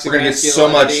all toxic We're gonna get so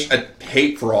much masculinity.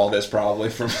 hate for all this probably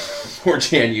from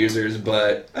 4chan users,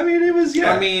 but I mean it was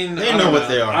I mean, They I know don't what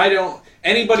they are. I don't.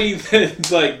 Anybody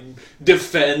that like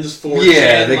defends 4chan,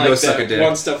 Yeah, they like, go suck that a dick.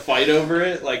 wants to fight over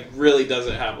it, like really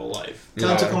doesn't have a life. Tell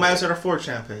them to Yeah. come at us at our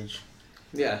 4chan page.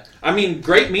 Yeah, I mean,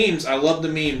 great memes. I love the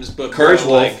memes, but Courage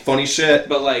bro, Wolf, like, funny shit.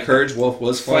 but like, Courage Wolf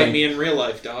was fight funny. me in real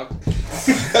life, dog.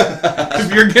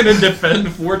 if you're gonna defend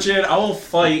 4chan, I will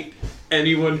fight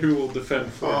anyone who will defend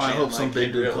 4chan. Oh, I hope some like, big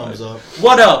in dude real comes life. up.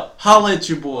 What up? Holla at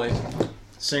your boy.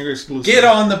 Singer exclusive. Get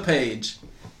on the page.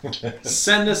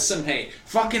 Send us some hate.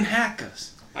 Fucking hack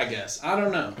us. I guess. I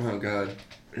don't know. Oh god.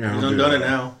 Yeah, You don't done do done it that.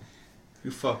 now.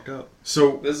 You fucked up.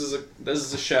 So This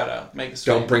is a shout out. Make us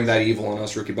Don't famous. bring that evil on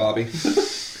us, Ricky Bobby.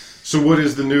 what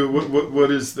is the new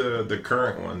what is the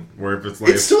current one where if it's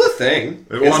like It's still a thing.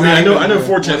 well, It's I mean, not I know even-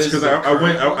 4chan what is because the I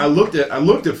went current I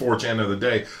looked at 4chan the other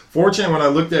day. 4chan when I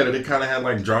looked at it, it kind of had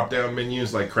like drop down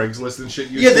menus like Craigslist and shit.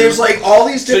 used Yeah, to. there's like all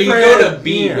these So different. you go to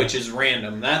B, yeah. which is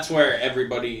random. That's where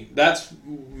everybody. That's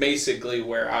basically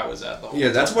where I was at the whole. Yeah,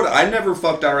 that's time. what I never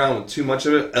fucked around with too much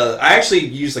of it. I actually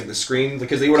used like the screen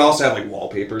because they would also have like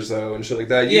wallpapers though and shit like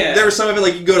that. Yeah. there was some of it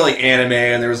like you go to like anime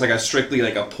and there was like a strictly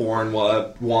like a porn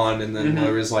one, and then Mhm.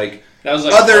 there was like That was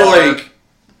like other art. like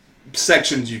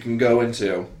sections you can go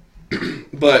into.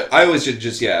 But I always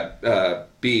just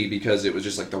B because it was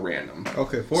just like the random.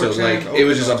 Okay, 4chan. So like it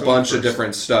was just a bunch of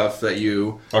different stuff that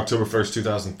you October 1st,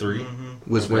 2003.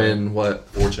 was when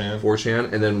what 4chan.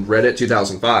 4chan and then Reddit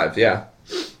 2005. Yeah.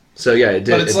 So yeah, it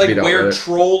did. But it's it like beat out where Reddit.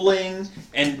 trolling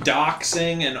and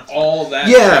doxing and all that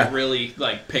Yeah. shit really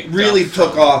like picked really up.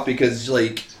 took off because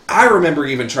like I remember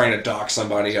even trying to dox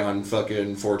somebody on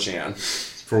fucking 4chan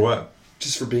For what?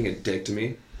 just for being a dick to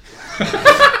me.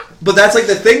 But that's like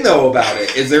the thing though about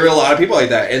it is there are a lot of people like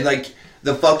that, and like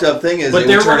the fucked up thing is But it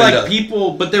there would were turn like into-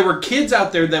 people, but there were kids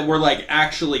out there that were like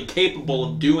actually capable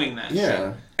of doing that.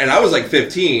 yeah. And I was like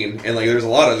 15, and like there's a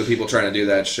lot of other people trying to do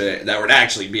that shit that would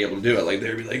actually be able to do it. Like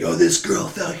they'd be like, "Oh, this girl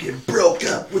fucking broke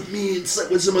up with me and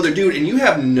slept with some other dude," and you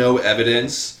have no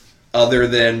evidence other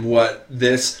than what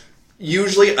this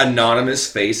usually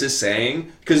anonymous face is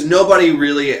saying, because nobody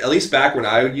really, at least back when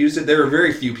I would use it, there were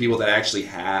very few people that actually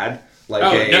had like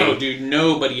Oh a no, dude!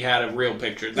 Nobody had a real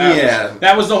picture. That Yeah.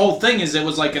 that was the whole thing. Is it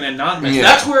was like an anonymous. Yeah.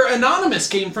 That's where anonymous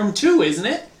came from too, isn't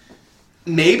it?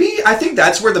 maybe I think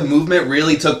that's where the movement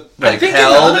really took like I think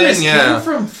held anonymous in. Yeah, came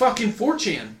from fucking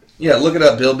 4chan. Yeah, look it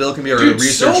up. Bill can be our Dude,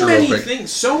 researcher so real many quick.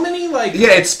 things, so many like.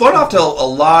 Yeah, it spun off to a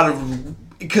lot of...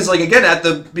 Because, like, again, at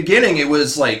the beginning, it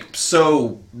was, like,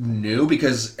 so new.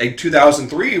 Because in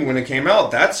 2003, when it came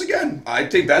out, that's, again, I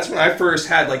think that's when I first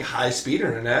had, like, high-speed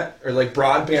internet. Or, like,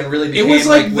 broadband really became, It was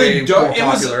like way the dark. more It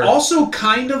was popular. also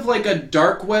kind of like a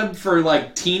dark web for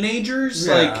like teenagers.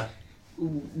 Yeah. Like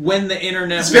when the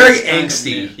internet. It's was very kind of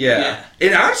angsty, new. yeah.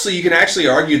 And honestly, you can actually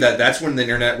argue that that's when the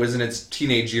internet was in its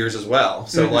teenage years as well.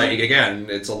 So, like, again,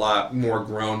 it's a lot more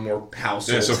grown, more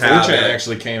households so have 4chan it.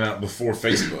 actually came out before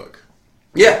Facebook.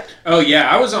 Yeah. Oh yeah,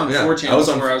 I was on Yeah. 4chan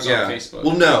before I was on Facebook.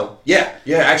 Well, no. Yeah.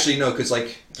 Yeah, actually, no, because,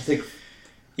 like, I think...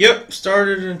 Yep,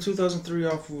 started in 2003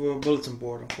 off of a bulletin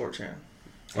board on 4chan.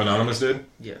 Anonymous did?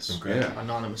 Yes. Okay. Yeah.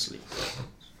 Anonymously.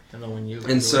 I know when you.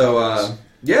 And so,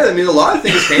 yeah, I mean, a lot of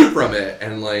things came from it,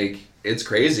 and, like, it's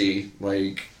crazy,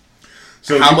 like,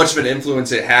 So how much of an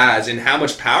influence it has and how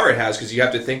much power it has, because you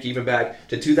have to think even back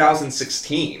to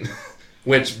 2016,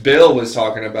 which Bill was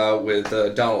talking about with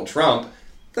Donald Trump.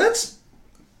 That's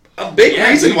a big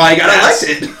reason dude, why he got that's-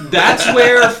 elected. That's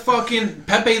where fucking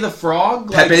Pepe the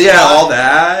Frog, like, Pepe, yeah, all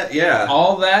that, yeah.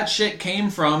 all that shit came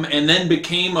from, and then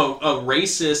became a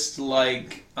racist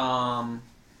like haven.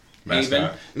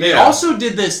 Mascot. They Yeah. also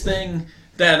did this thing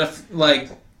that like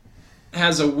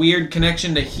has a weird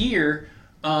connection to here.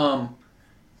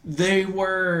 They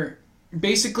were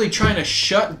basically trying to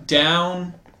shut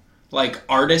down like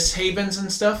artist havens and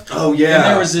stuff. Oh, yeah. And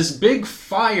there was this big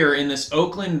fire in this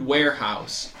Oakland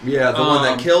warehouse. Yeah, the one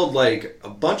that Um, killed like a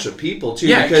bunch of people too.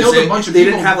 Yeah, it because killed a bunch of they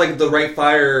people. didn't have like the right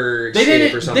fire They escape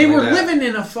didn't. or something. They were like that. living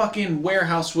in a fucking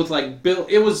warehouse with like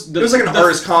It was It was like an the-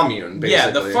 artist commune, basically.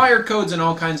 Yeah, the fire codes and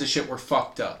all kinds of shit were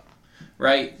fucked up.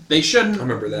 Right? They shouldn't. I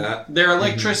remember that. Their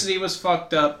electricity was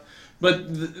fucked up, but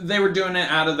they were doing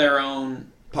it out of their own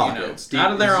Pockets.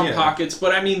 out of their own Yeah. pockets.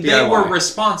 But I mean, they DIY. were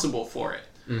responsible for it.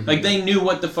 Like they knew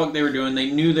what the fuck they were doing. They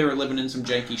knew they were living in some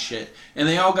janky shit, and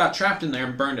they all got trapped in there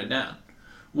and burned it down.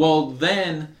 Well,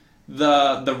 then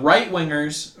the right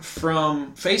wingers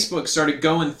from Facebook started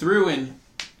going through and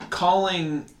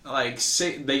calling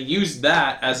they used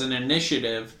that as an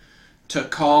initiative to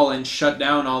call and shut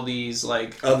down all these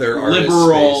like Other artist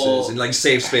liberal spaces and like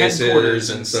safe spaces headquarters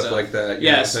and stuff like that. You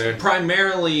Yes, know what I'm saying?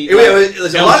 primarily It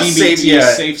was a lot of LGBT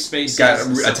safe spaces got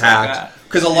and stuff attacked. like that.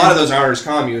 Because a lot of those artist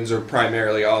communes are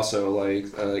primarily also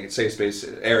like safe space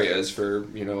areas for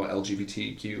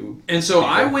LGBTQ. And so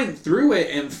I people. went through it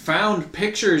and found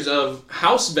pictures of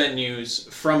house venues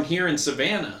from here in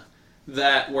Savannah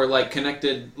that were like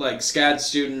connected, like SCAD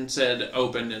students had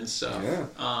opened and stuff. Yeah.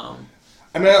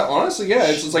 I mean, honestly, yeah,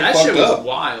 it's just like that fucked shit was up.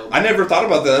 wild. I never thought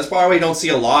about that. That's why we don't see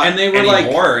a lot. And they were anymore like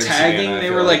in tagging, Savannah, I they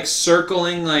feel were like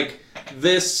circling like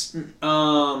this.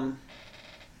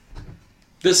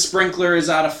 This sprinkler is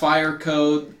out of fire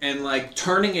code, and like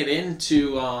turning it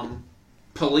into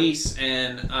police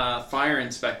and fire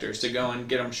inspectors to go and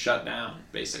get them shut down,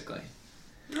 basically.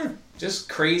 Just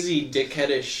crazy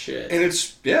dickheadish shit. And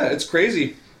it's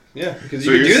crazy. Yeah, because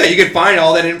So you can you're do that. You can find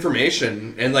all that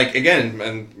information, and like again,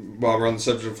 and while we're on the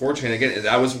subject of 4chan, again,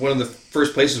 that was one of the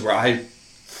first places where I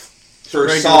first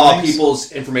Regular saw things.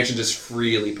 people's information just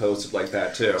freely posted like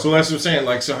that too. So that's what I'm saying.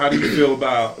 Like, so how do you feel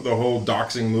about the whole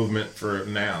doxing movement for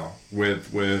now? With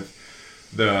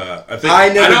the, I think I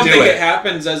never I don't do think it. it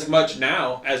happens as much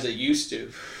now as it used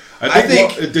to. I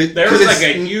think well, it did- There 'Cause was it's-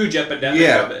 like a huge epidemic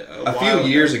yeah, of it a while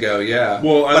few years ago, yeah.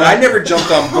 Well, but I never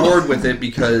jumped on board with it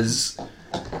because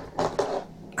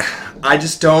I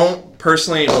just don't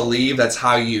personally believe that's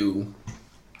how you.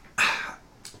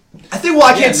 I think. Well,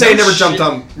 I can't say I never jumped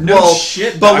on. No well,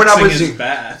 shit. but when I doxing was is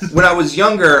bad. when I was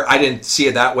younger, I didn't see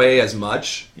it that way as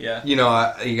much. Yeah. You know,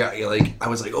 I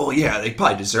was like, oh yeah, they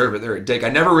probably deserve it. They're a dick. I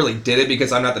never really did it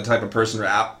because I'm not the type of person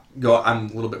to go. I'm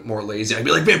a little bit more lazy. I'd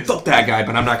be like, man, fuck that guy,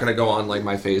 but I'm not gonna go on like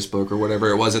my Facebook or whatever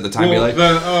it was at the time. Well, and be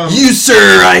like, you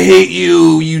sir, I hate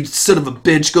you. You son of a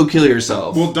bitch. Go kill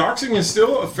yourself. well, doxing is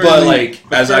still a fairly, but like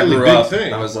a as I fairly grew big up,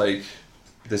 thing. I was like,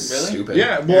 this is Really? stupid.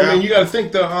 Yeah, well, I mean, you got to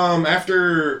think the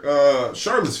after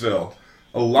Charlottesville,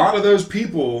 a lot of those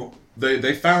people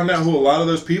they found out who a lot of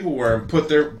those people were and put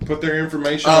their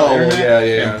information on the internet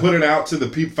yeah. and put it out to the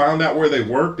people, found out where they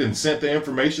worked and sent the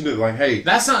information to like, hey,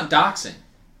 That's not doxing.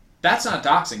 That's not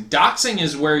doxing. Doxing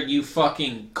is where you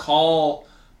fucking call,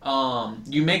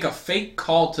 you make a fake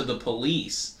call to the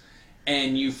police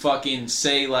and you fucking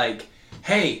say like,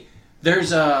 hey,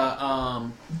 there's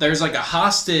like a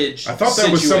hostage I thought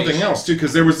that was situation. something else too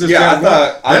because there was this. Yeah, that I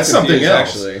thought one- that's I'm something confused, else.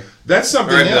 actually. That's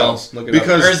something All right, Bill, else. look it up.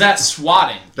 Because Or is that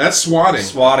swatting? that's swatting.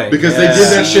 Swatting. Because they Yeah. did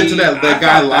that shit to See, that I guy thought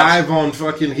that's- live on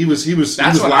fucking. He was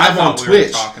That's what I live on thought we were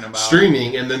Twitch talking about.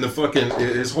 streaming, and then the fucking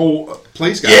his whole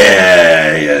place got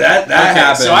Yeah, that Okay,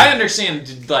 happened. so I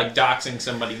understand like doxing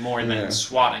somebody more than Yeah.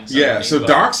 swatting somebody. Yeah, so but-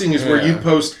 doxing is where you Yeah.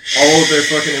 post all of their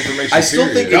fucking information. I still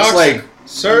think period. it's like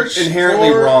Search inherently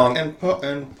for wrong.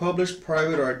 and publish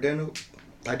private or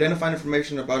identifying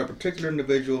information about a particular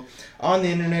individual on the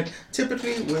internet,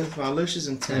 typically with malicious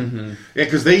intent. yeah,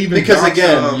 because they even Because dox,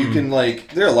 again, you can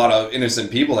like there are a lot of innocent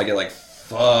people that get like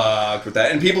fucked with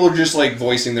that, and people are just like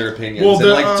voicing their opinions. Well, and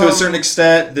the, like to a certain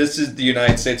extent, this is the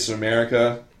United States of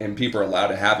America, and people are allowed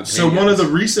to have opinions. So one of the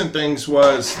recent things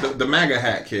was the MAGA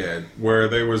hat kid, where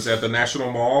they was at the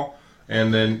National Mall,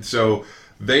 and then so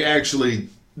they actually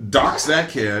doxed that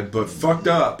kid, but fucked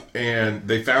up, and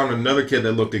they found another kid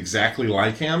that looked exactly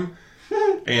like him,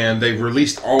 and they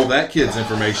released all that kid's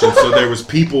information. So there was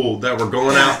people that were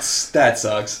going out that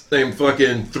sucks. and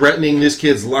fucking threatening this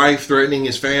kid's life, threatening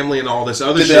his family, and all this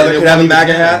other Did shit. the other It kid have a wasn't even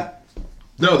MAGA him. hat?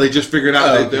 No, they just figured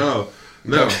out Oh, that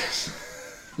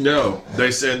no.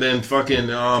 They said then fucking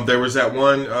there was that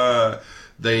one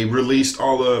they released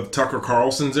all of Tucker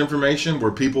Carlson's information where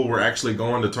people were actually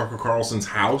going to Tucker Carlson's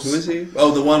house. Who is he?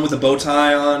 Oh, the one with the bow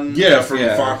tie on. Yeah, from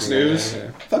Fox News. Yeah.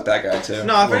 Fuck that guy too.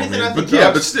 No, if Well, anything, man, I think but yeah,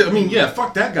 dogs- but still, I mean, yeah,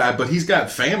 fuck that guy. But he's got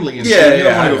family and Yeah, shit. You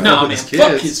don't yeah, want I to know. go No, with man, his kids.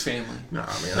 fuck his family. Nah,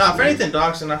 man. no, if anything,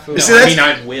 doxing, I feel. See, No, I that's-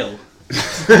 mean, I will.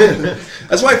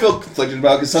 That's why I feel conflicted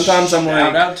about because sometimes I'm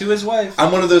Shout like, out to his wife.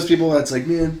 I'm one of those people that's like,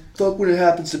 man, fuck when it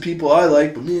happens to people I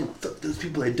like, but man, fuck those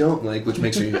people I don't like, which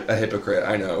makes me a hypocrite.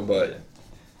 I know, but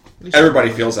everybody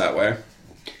feels that way.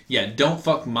 Yeah, don't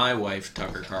fuck my wife,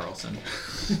 Tucker Carlson.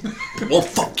 Well,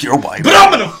 fuck your wife. But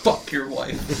I'm gonna fuck your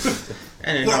wife.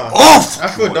 And off! I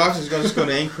feel doxing is just going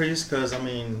to increase because I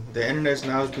mean the internet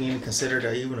now is being considered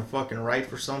even a fucking right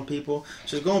for some people.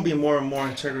 So it's going to be more and more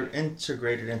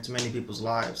integrated into many people's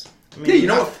lives. I mean, Yeah, you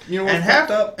know what and fucked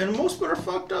up? and most people are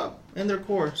fucked up in their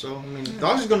core. So I mean,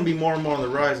 doxing is going to be more and more on the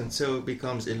rise until it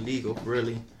becomes illegal.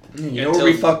 Really. You know where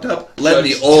we Until fucked up?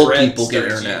 Letting Judge the old Dredd people get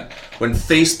starts internet. When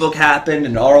Facebook happened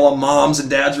and all our moms and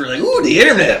dads were like, ooh, the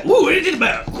internet. Ooh, what is it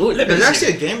about? Ooh, let me There's see.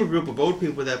 actually a gamer group of old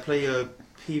people that play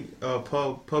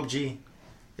PUBG.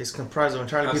 It's comprised of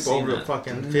entirely I've people seen over that.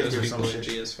 50 Those or some people are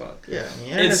shit. G as fuck. Yeah, I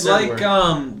mean, It's internet's like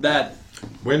everywhere. that.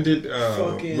 When did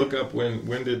Fucking- look up when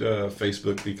did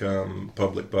Facebook become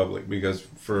public? Because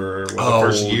for the Oh,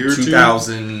 first year or two,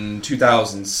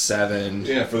 2007.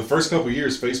 yeah, for the first couple of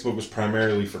years, Facebook was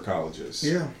primarily for colleges.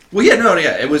 Yeah. Well, yeah, no,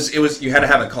 yeah. It was. You had to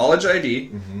have a college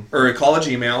ID or a college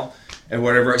email and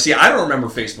whatever. See, I don't remember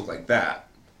Facebook like that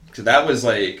because that was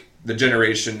like the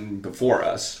generation before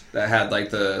us that had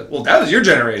like the. Well, that was your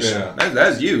generation. Yeah. That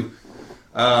was you.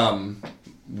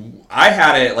 I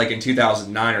had it like in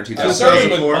 2009 or I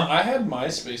 2008. had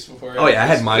MySpace before. Oh yeah, I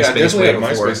had Yeah, I MySpace definitely way had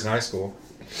before. MySpace in high school.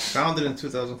 Founded in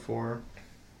 2004.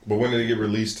 But when did it get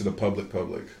released to the public?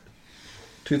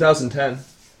 2010.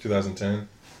 2010.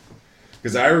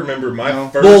 Because I remember my No.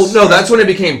 first. Well, no, that's when it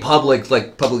became public,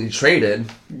 like publicly traded.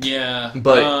 Yeah,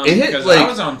 But it hit, 'cause like- I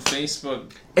was on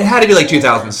Facebook. It had to be like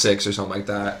 2006 or something like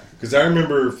that. Because I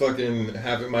remember fucking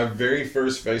having my very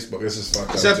first Facebook. This is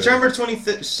fucked up. September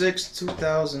 26,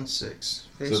 2006.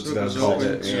 So Facebook was 2006,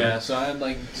 open. yeah. Yeah, so I had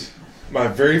like. Too. My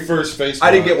very first Facebook.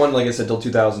 I didn't get one, like I said, till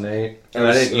 2008, and I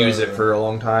That's, didn't use it for a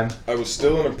long time. I was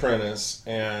still an apprentice,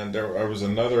 and there was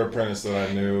another apprentice that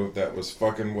I knew that was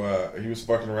fucking. He was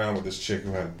fucking around with this chick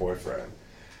who had a boyfriend,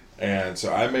 and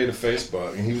so I made a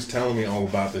Facebook, and he was telling me all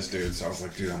about this dude. So I was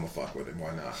like, dude, I'm gonna fuck with him. Why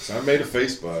not? So I made a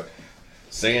Facebook,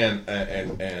 saying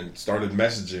and started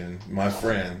messaging my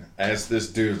friend as this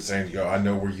dude, saying, yo, I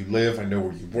know where you live, I know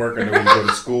where you work, I know where you go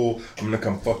to school. I'm gonna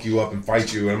come fuck you up and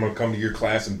fight you, and I'm gonna come to your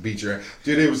class and beat your ass.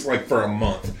 Dude, it was like for a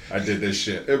month I did this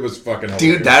shit. It was fucking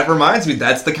hilarious. Dude, that reminds me.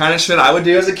 That's the kind of shit I would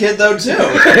do as a kid, though, too.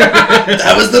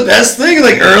 That was the best thing.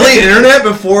 Like, early internet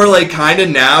before, like, kind of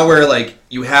now where, like,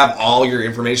 you have all your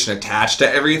information attached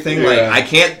to everything. Like, Yeah. I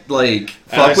can't, like,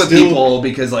 And I fuck with still- people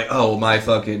because, like, oh, my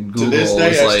fucking Google to this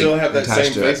day, is, I like, still have that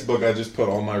attached same to it. Facebook. I just put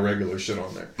all my regular shit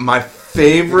on there. My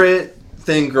favorite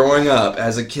thing growing up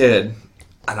as a kid,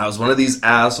 and I was one of these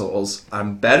assholes.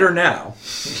 I'm better now.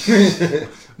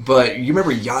 But you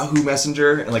remember Yahoo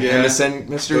Messenger and like Yeah. MSN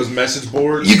Messenger? Those message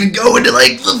boards. You could go into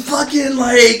like the fucking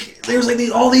like there's like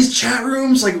all these chat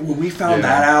rooms. Like when we found Yeah.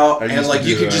 that out, I and used like to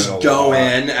you do could that just a go lot.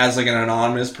 in as like an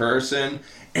anonymous person,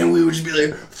 and we would just be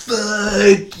like,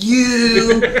 "Fuck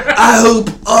you! I hope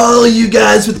all you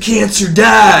guys with cancer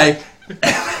die."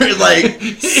 And like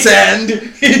send.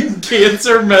 In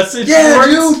cancer message Yeah,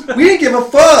 boards. dude, we didn't give a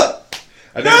fuck.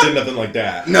 I never did nothing like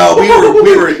that. No, we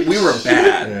were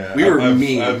bad. Yeah, We were I've-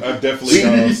 mean. I've definitely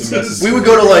gone on some messages. We would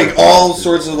go to like all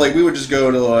sorts of like. We would just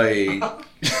go to like.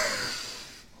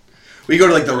 We go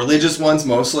to like the religious ones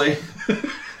mostly.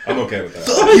 I'm okay with that.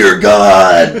 Fuck your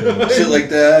God, shit like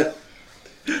that.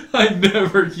 I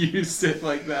never used it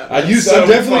like that. I That's I've so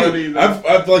definitely, funny,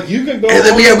 I've like, you can go. And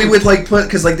then we would like put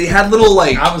because like they had little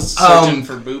like I was searching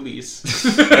for boobies.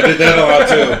 I did that a lot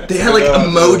too. they had like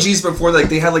emojis before like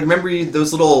they had like remember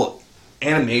those little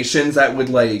animations that would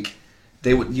like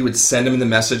you would send them in the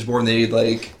message board and they'd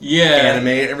like Yeah.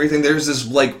 animate everything. There's this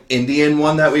like Indian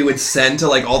one that we would send to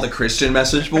like all the Christian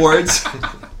message boards.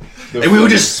 And we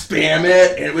would just spam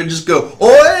it, and it would just go,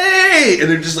 "Oi!" And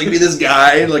there'd just like be this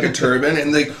guy in like a turban,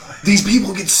 and like these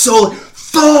people get so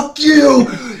fuck you,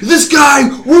 this guy,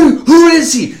 who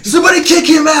is he? Somebody kick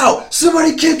him out!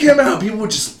 Somebody kick him out! People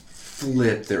would just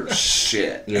flip their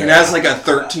shit. Yeah. And as like a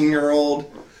 13-year-old,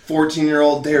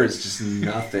 14-year-old, there is just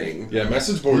nothing. Yeah,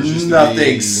 message boards used to Nothing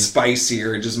be...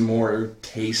 spicier, just more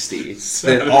tasty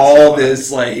than all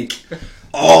this like.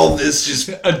 All this just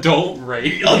Adult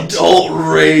rage. adult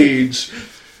rage.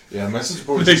 Yeah, message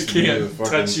boards They used to be can't the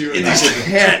fucking... touch you. They just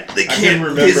can't. They can can't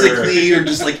remember- physically or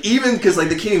just like even because like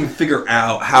they can't even figure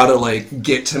out how to like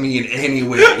get to me in any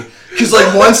way. Because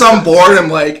like once I'm bored, I'm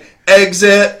like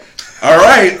exit. All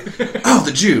right. Oh,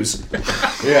 the Jews.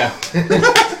 Yeah.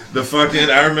 The fucking...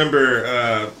 I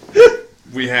remember...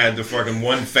 we had the fucking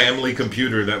one family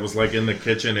computer that was like in the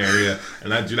kitchen area,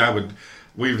 and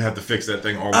we would have to fix that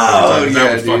thing all the time. yeah,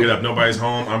 That would fuck dude. it up. Nobody's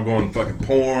home. I'm going fucking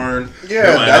porn.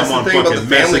 Yeah, And that's I'm the on thing about fucking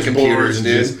the family message computers, boards and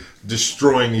dude. just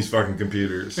destroying these fucking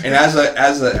computers. And as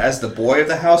the boy of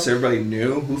the house, everybody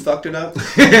knew who fucked it up.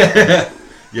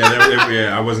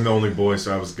 Yeah, I wasn't the only boy,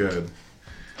 so I was good.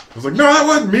 I was like, no, that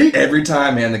wasn't me. Every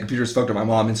time, man, the computer's fucked up. My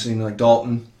mom instantly like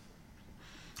Dalton.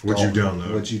 What'd you Dalton,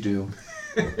 download? What'd you do?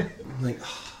 I'm like,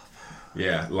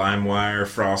 Yeah, LimeWire,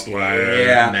 FrostWire,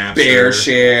 yeah, Napster.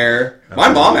 BearShare. My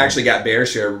That's mom cool. actually got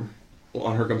BearShare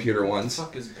on her computer once.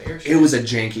 Fuck is bear It was a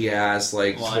janky ass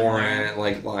like LimeWire. torrent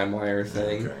like LimeWire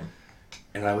thing, Okay.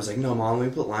 and I was like, "No, mom, let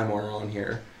me put LimeWire on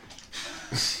here."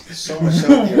 So much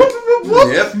healthier.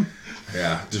 Yep.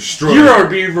 Yeah, destroy. You are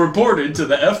being reported to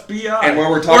the FBI. And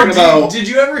when we're talking Or about- did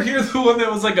you ever hear the one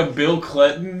that was like a Bill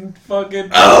Clinton fucking?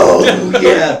 Oh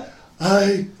yeah.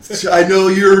 I know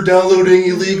you're downloading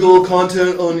illegal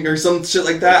content on or some shit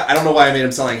like that. I don't know why I made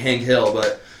him sound like Hank Hill,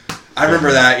 but I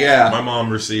remember that. Yeah. My mom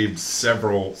received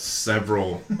several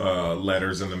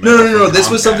letters in the mail. No. from This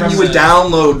was Comcast. something you would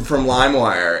download from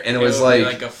LimeWire, and it was would be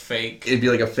like a fake it'd be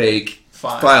like a fake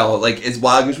file. file. Like it's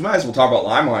wild. We might as well talk about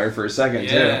LimeWire for a second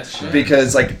Yeah, too, sure.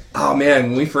 because like oh man,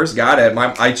 when we first got it,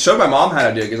 I showed my mom how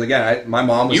to do it because again, my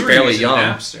mom was You were fairly using young.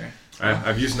 Napster.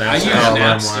 I've used Napster. I used LimeWire.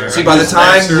 Napster. See, by the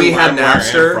time Napster, we had LimeWire, and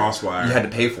Napster, FrostWire. you had to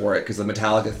pay for it because the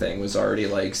Metallica thing was already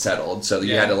like settled, so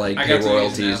you Yeah, had to like I pay got to use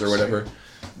royalties or Napster. whatever.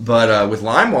 But with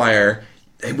LimeWire,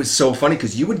 it was so funny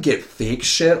because you would get fake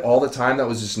shit all the time that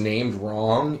was just named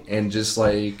wrong and just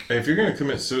like Hey, if you're gonna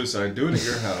commit suicide, do it at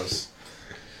your house.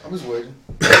 I was waiting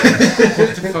What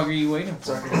the fuck are you waiting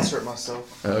so I for? can insert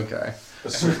myself. okay.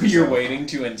 You're waiting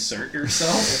to insert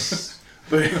yourself?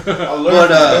 But I learned But, from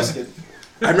the best kid.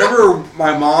 I remember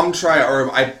my mom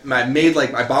I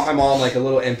bought my mom like a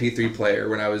little MP3 player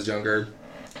when I was younger.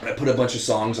 And I put a bunch of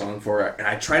songs on for her, and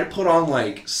I tried to put on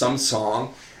like some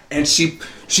song, and she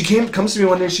comes to me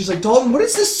one day, and she's like, Dalton, what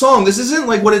is this song? This isn't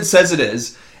like what it says it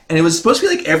is. And it was supposed to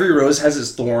be like Every Rose Has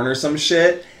Its Thorn or some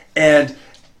shit. And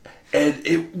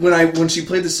when she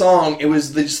played the song, it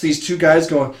was just these two guys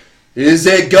going, is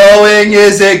it going?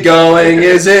 Is it going?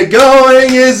 Is it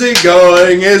going? Is it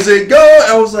going? Is it going?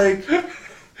 I was like,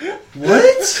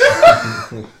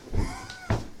 what?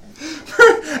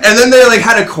 And then they like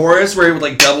had a chorus where it would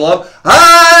like double up.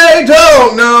 I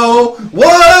don't know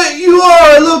what you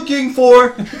are looking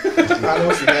for. I don't know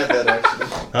if you had that actually.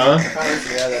 Huh? I don't know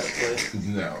if you had that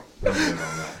play. No. I'm good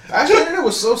on that. Actually, the internet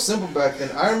was so simple back then.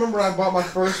 I remember I bought my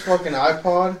first fucking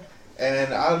iPod,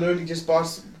 and I literally just got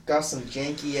some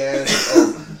janky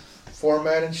ass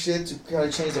format and shit to kind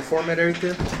of change the format and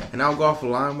everything. And I'll go off of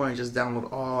LimeWire and just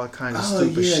download all kinds of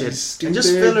stupid yeah, shit just and just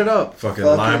stupid fill it up. Fucking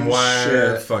Fucking LimeWire,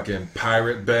 shit. fucking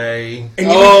Pirate Bay. And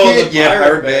you Oh, would the Pirate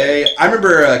Pirate Bay. I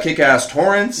remember Kick-Ass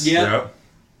Torrents. Yeah. Yep.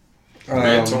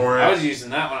 BitTorrent. I was using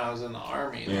that when I was in the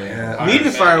army. Yeah.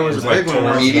 Mediafire was It was a like big one.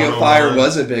 Torrent. Mediafire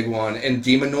was a big one, and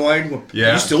Demonoid.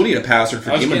 Yeah. You still need a password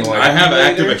for I was getting- Demonoid. I have an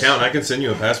active Emulators. account. I can send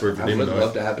you a password for I would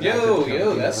love Demonoid. to have an active account Yo,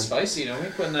 for that's Demonoid. spicy. Don't be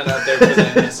putting that out there for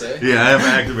the NSA. Yeah, I have an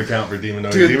active account for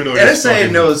Demonoid. Dude, Demonoid is NSA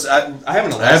fucking- knows. I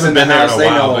haven't. I haven't been there in a They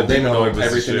while, know. but They know Demonoid was the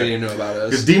everything shit. they know about us.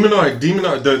 Because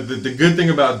Demonoid, the good thing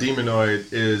about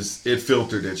Demonoid is it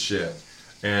filtered its shit,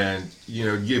 and you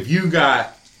know if you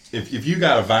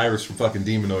got a virus from fucking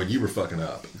Demonoid, you were fucking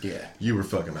up. Yeah. You were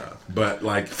fucking up. But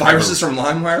like Viruses from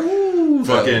LimeWire. Woo,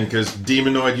 fucking because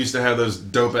Demonoid used to have those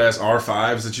dope ass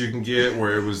R5s that you can get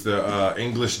where it was the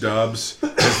English dubs.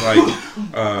 It's like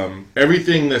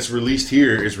everything that's released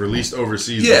here is released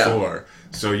overseas before.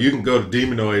 So you can go to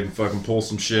Demonoid and fucking pull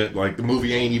some shit. Like the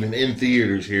movie ain't even in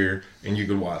theaters here, and you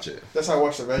can watch it. That's how I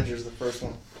watched Avengers, the first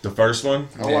one. The first one.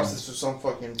 I watched this with some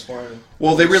fucking porn.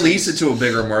 Well, they release it to a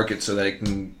bigger market so that it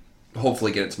can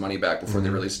hopefully get its money back before they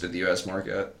release it to the U.S.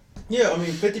 market. Yeah, I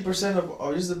mean, 50% of,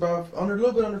 or just about, a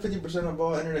little bit under 50% of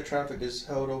all internet traffic is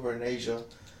held over in Asia.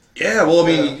 Yeah, well, I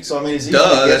mean, so I mean, it's easy duh,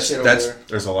 to get that's- shit over that's- there.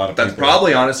 There's a lot of that's people.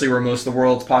 probably honestly where most of the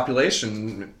world's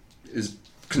population is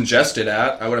congested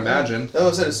at, I would imagine. That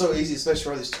was said, it's so easy, especially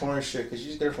for all this torrent shit, because you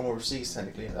just get it from overseas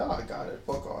technically. And, oh, I got it.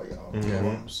 Fuck all y'all.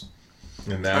 Worms.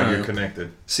 And now you're know.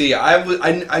 connected. See,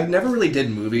 I never really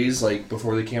did movies like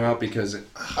before they came out because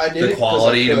I did the it 'cause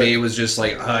quality I to could. me was just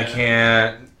like I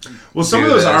can't. Well, some do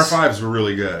of those this. R5s were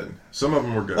really good. Some of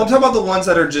them were good. Well, I'm talking about the ones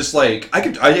that are just like I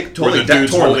could totally Where the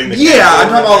dude's holding the yeah, I'm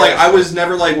camera. talking about like I was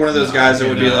never like one of those guys that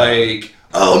would be like,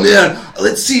 oh man,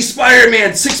 let's see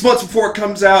Spider-Man 6 months before it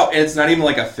comes out, and it's not even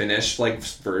like a finished like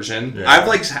version. Yeah.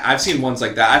 I've seen ones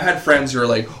like that. I've had friends who are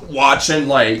like watching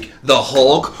like the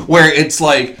Hulk where it's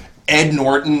like Ed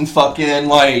Norton fucking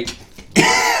like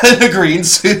in a green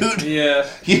suit. Yeah.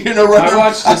 You know what? I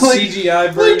watched the I'm like, CGI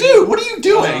like, version. dude, what are you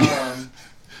doing?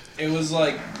 It was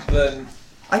like the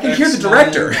I can hear the X-Men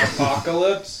director.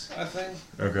 Apocalypse, I think.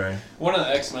 Okay. One of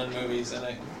the X-Men movies, and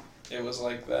it was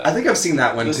like that. I think I've seen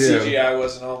that one the too. CGI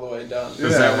wasn't all the way done. Is Yeah.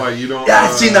 that why you don't? Yeah,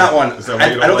 I've seen that one. Is that why I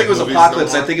you don't like think it was movies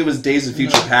Apocalypse. no more? I think it was Days of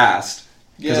Future Past.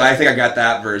 Because Yeah. I think I got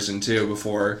that version too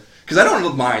before. Because I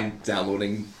don't mind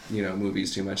downloading,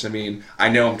 movies too much. I mean, I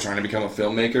know I'm trying to become a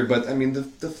filmmaker, but I mean, the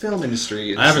film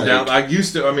industry is I haven't like, I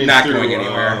used to. I mean, not through, going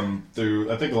anywhere.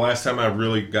 Through, I think the last time I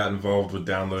really got involved with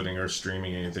downloading or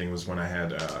streaming anything was when I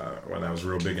had when I was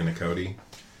real big into Cody.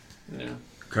 Yeah.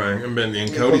 Okay, and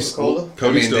You Cody's Coca-Cola? Cody's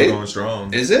I mean, still they- going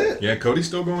strong. Is it? Yeah, Cody's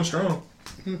still going strong.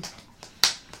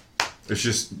 It's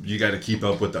just you got to keep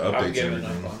up with the I've updates and given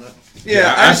everything. up on it.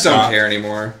 Yeah, I I just don't stopped. care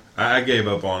anymore. I gave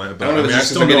up on it, but I don't know I if mean, I it's just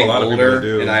still I'm know a getting lot of people that older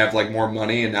do. and I have like more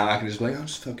money, and now I can just be like, I'll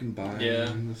just fucking buy Yeah.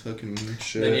 the fucking Then you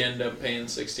shit. end up paying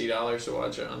 $60 to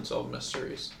watch Unsolved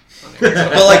Mysteries. But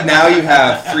like now you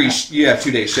have you have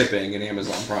 2-day shipping in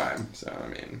Amazon Prime. So I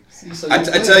mean, I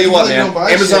tell you what, man,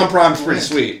 Amazon Prime's pretty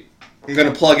sweet. I'm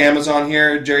gonna plug Amazon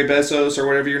here, Jerry Bezos or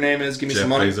whatever your name is. Give me Jeff some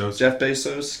money, Bezos. Jeff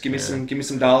Bezos. Give me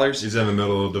some dollars. He's in the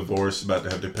middle of a divorce, about to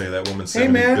have to pay that woman Hey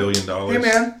 $70 man, billion. hey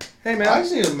man, hey I man.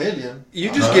 just need $1 million.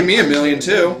 You just give me $1 million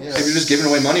too. Yeah. If you're just giving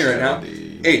away money right now.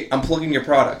 $70 Hey, I'm plugging your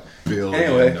product. billion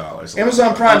Anyway, dollars. Amazon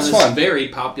On Prime's this fun very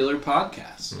popular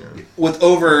podcast. with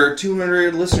over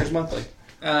 200 listeners monthly.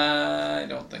 I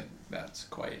don't think that's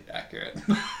quite accurate.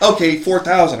 Okay,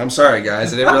 4,000. I'm sorry,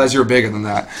 guys. I didn't realize you were bigger than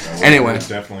that. Anyway. It's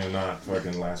definitely not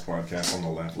fucking last podcast on the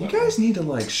left You level. guys need to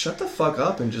like shut the fuck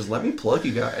up and just let me plug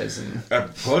you guys and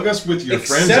Plug us with your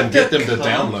friends Accept and get them the to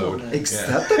download. compliment.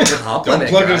 accept the Don't compliment.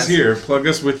 plug guys. us here. Plug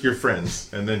us with your friends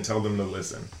and then tell them to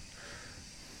listen.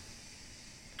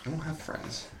 I don't have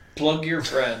friends. Plug your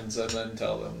friends and then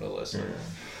tell them to listen.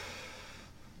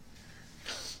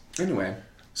 Anyway,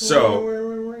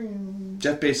 So,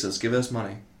 Jeff Bezos, give us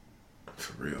money.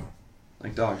 for real.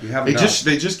 Like, dog, you have They enough.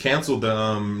 just canceled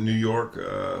the New York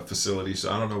facility,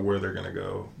 so I don't know where they're gonna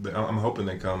go. I'm hoping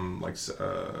they come like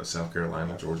South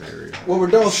Carolina, Georgia area. Well, we're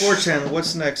done with 4chan.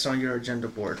 What's next on your agenda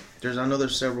board? I know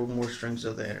there's several more strings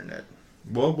of the internet.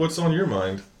 Well, what's on your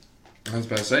mind? I was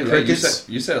about to say, yeah, Crickets.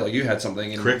 you said like you had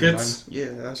something in Crickets? Yeah,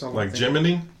 that's all. Like I'm thinking.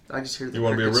 Jiminy? I just hear the You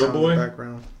wanna be a cricket real sound boy? in the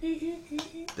background.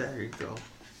 There you go.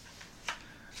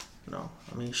 No,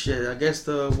 I mean shit. I guess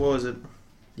what was it?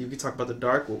 You could talk about the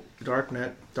dark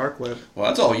web. Well,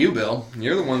 that's all you, Bill.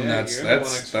 You're the one Yeah, that's you're the one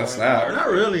that's exploring that. the Not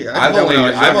really. I I've did that when I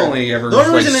was I've younger. only ever The only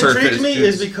like, reason it intrigues surfaced- me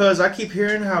is because I keep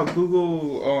hearing how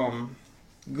Google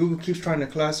keeps trying to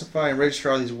classify and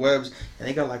register all these webs, and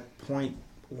they got like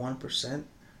 0.1%,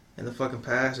 and in the fucking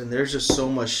past, and there's just so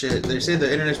much shit. They say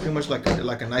the internet's pretty much like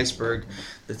an iceberg.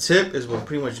 The tip is what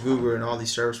pretty much Google and all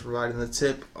these service provide, and the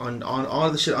tip on all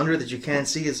the shit under it that you can't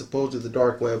see is opposed to the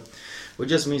dark web, which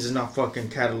just means it's not fucking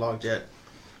cataloged yet.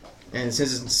 And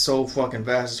since it's so fucking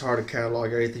vast, it's hard to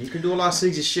catalog everything. You can do a lot of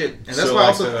sleazy shit. And that's So, why I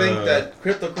like, also think that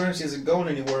cryptocurrency isn't going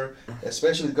anywhere,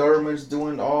 especially with governments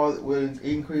doing all, with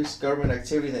increased government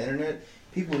activity in the internet.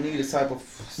 People need this type of...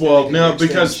 Well, no,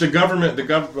 because the government,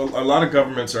 a lot of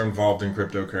governments are involved in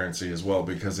cryptocurrency as well,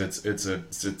 because it's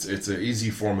an easy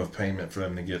form of payment for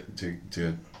them to get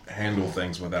to handle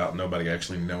things without nobody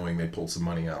actually knowing they pulled some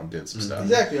money out and did some stuff.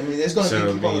 Exactly. I mean, it's going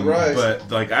to keep on the rise.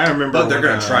 But like I remember, But they're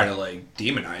going to try to like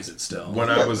demonize it still. When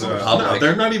I was, no, public.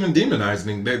 they're not even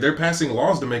demonizing. They're passing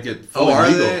laws to make it Oh, fully are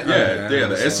legal. they? Yeah, Okay, yeah.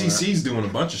 The SEC's doing a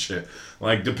bunch of shit.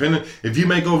 Like, depending if you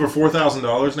make over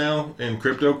 $4,000 now in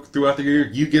crypto throughout the year,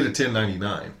 you get a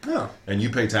 1099, Oh, and you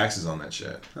pay taxes on that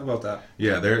shit. how about that?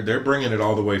 Yeah, they're bringing it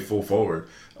all the way full forward.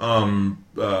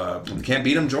 Can't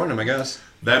beat them, join them, I guess.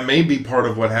 That may be part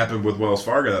of what happened with Wells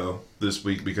Fargo this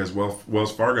week, because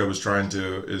Wells Fargo was trying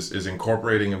to is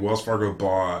incorporating, and Wells Fargo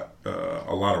bought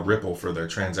a lot of Ripple for their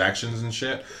transactions and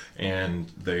shit, and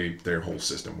their whole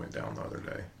system went down the other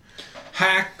day.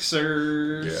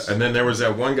 Hackers. Yeah, and then there was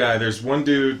that one guy. There's one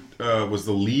dude was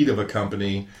the lead of a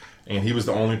company, and he was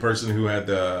the only person who had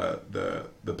the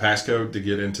passcode to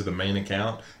get into the main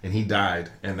account, and he died,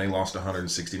 and they lost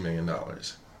 $160 million.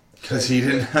 Because he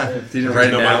didn't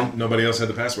write it down. Nobody else had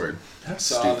the password. That's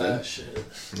Saw stupid. that shit.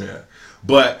 Yeah,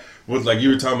 but with like you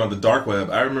were talking about the dark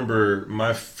web, I remember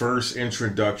my first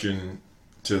introduction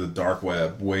to the dark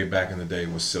web way back in the day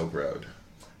was Silk Road.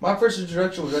 My first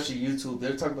introduction was actually YouTube.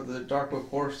 They were talking about the dark web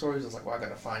horror stories. I was like, well, I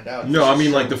gotta find out. No, I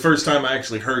mean like the first time I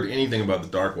actually heard anything about the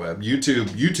dark web.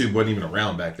 YouTube wasn't even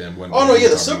around back then. When Oh no, we yeah, were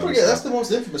the talking super, about yeah, this that's stuff. the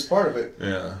most infamous part of it.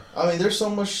 Yeah. I mean, there's so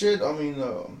much shit. I mean,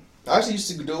 I actually used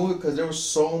to do it because there was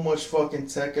so much fucking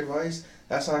tech advice.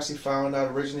 That's how I actually found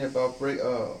out originally about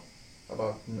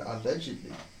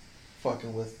allegedly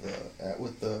fucking with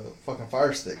the fucking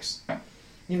fire sticks.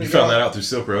 You found that out through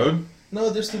Silk Road?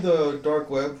 No, just through the dark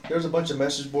web. There's a bunch of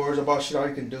message boards about shit how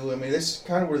you can do. I mean, that's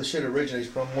kind of where the shit originates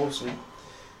from mostly.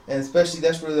 And especially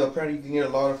that's where apparently you can get a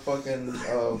lot of fucking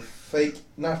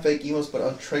not fake emails, but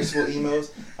untraceable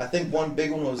emails. I think one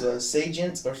big one was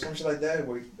Sagent or some shit like that,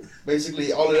 where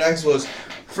basically all it asked was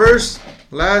first,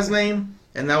 last name,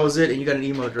 and that was it, and you got an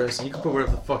email address, and you can put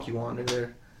whatever the fuck you wanted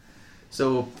there. So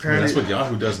I mean, apparently... that's what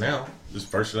Yahoo does now. Just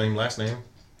first name, last name.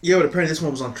 Yeah, but apparently this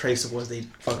one was untraceable, as they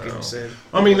fucking Oh. said.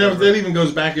 I mean, that even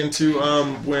goes back into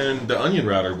when the Onion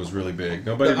Router was really big.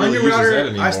 Nobody The really Onion uses Router, that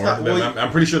anymore. I stopped- well,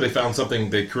 I'm pretty sure they found something.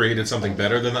 They created something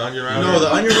better than the Onion Router. No,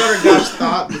 the Onion Router got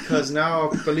stopped because now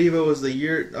I believe it was the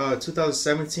year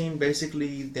 2017.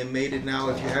 Basically, they made it now.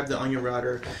 If you have the Onion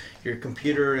Router, your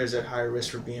computer is at higher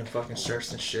risk for being fucking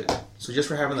searched and shit. So just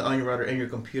for having the Onion Router in your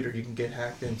computer, you can get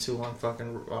hacked into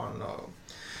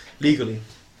legally.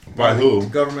 By who?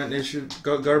 Government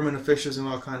government officials and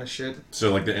all kind of shit,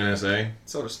 So like the NSA.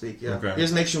 so to speak. Yeah, Okay. it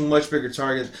just makes you a much bigger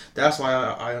target. That's why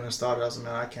I uninstalled it. I was like,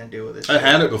 man, I can't deal with this. I shit.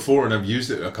 had it before and I've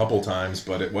used it a couple times,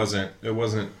 but it wasn't. I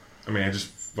mean, I just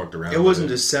fucked around. It with wasn't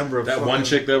December of That fucking, one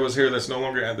chick that was here that's no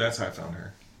longer. That's how I found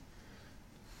her.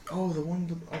 Oh, the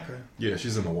one. Okay. Yeah,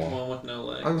 she's in the wall. One with no I was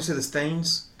leg. gonna say the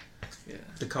stains, Yeah.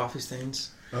 the coffee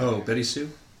stains. Oh, Betty Sue?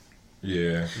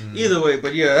 Yeah. Either way,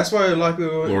 but yeah, that's why a lot of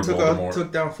people Lord Voldemort.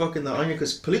 took down fucking the Onion,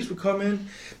 because police would come in,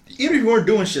 even if you weren't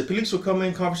doing shit, police would come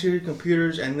in, confiscate your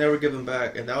computers, and never give them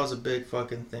back, and that was a big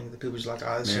fucking thing. The people was like,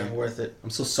 this shit ain't worth it.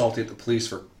 I'm so salty at the police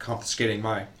for confiscating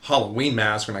my Halloween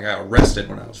mask when I got arrested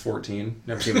when I was 14.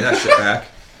 Never gave me that shit back.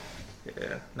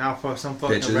 Yeah, now fuck some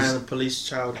fucking Bitches. random police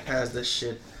child has this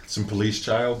shit. Some police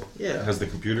child Yeah. has the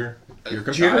computer. Your A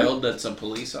computer? child that's a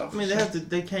police officer. I mean,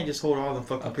 they can't just hold all them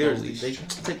fucking A computers. police They child.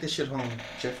 take this shit home,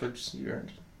 Jeffords. You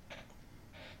earned.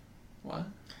 What?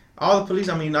 All the police.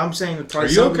 I mean, I'm saying the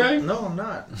price. Are you of- okay? No, I'm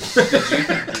not.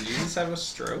 Did you just have a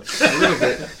stroke? A little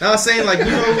bit. Now I'm saying, like,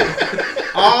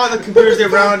 all the computers they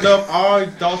round up, all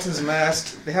Dalton's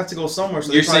masks, they have to go somewhere.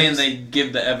 So You're they probably saying just- they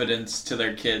give the evidence to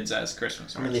their kids as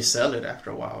Christmas I mean, they presents. sell it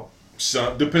after a while.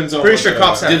 So depends on. Pretty what sure the-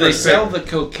 cops have- Do they First sell pick. the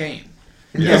cocaine?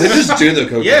 Yeah, they just do the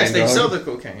cocaine. Yes, they dog. sell the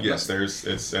cocaine. Yes,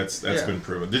 that's Yeah. been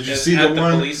proven. Did you At- see at the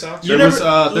one? police officer? You There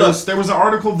never- was there was an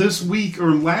article this week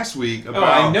or last week about. Oh,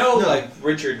 I know, No. like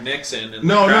Richard Nixon. And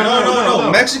No, the crowd-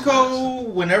 No. Mexico,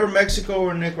 whenever Mexico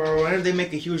or Nicaragua, whenever they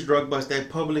make a huge drug bust, they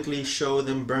publicly show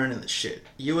them burning the shit.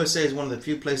 USA is one of the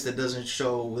few places that doesn't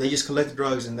show. They just collect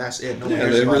drugs and that's it. No one Yeah,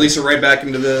 cares they about release it. it right back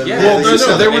into the... Yeah, Well, they no, just no,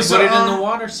 sell there it. was They put a, it in the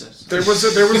water system.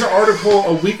 There was an article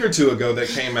a week or two ago that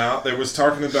came out. There was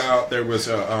talking about there was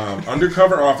was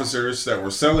undercover officers that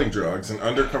were selling drugs and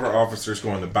undercover officers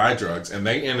going to buy drugs, and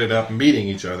they ended up meeting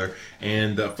each other.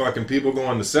 And the fucking people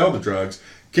going to sell the drugs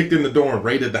kicked in the door and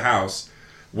raided the house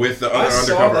with the other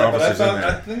undercover officers in I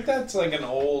there. think that's like an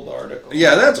old article.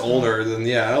 Yeah, that's older than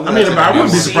I don't I mean, think I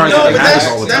wouldn't be that's- surprised No, if it but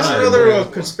happens all the that's time. another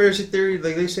conspiracy theory.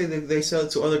 Like they say that they sell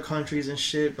it to other countries and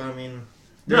shit. But I mean,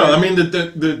 No, I mean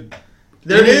the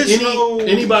there is no.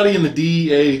 anybody in the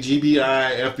DEA,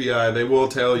 GBI, FBI, they will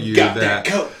tell you Got that that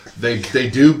coat. they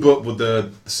do, but with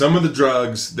some of the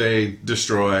drugs they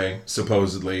destroy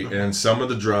supposedly, and some of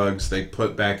the drugs they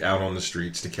put back out on the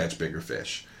streets to catch bigger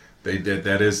fish. They did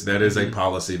that is a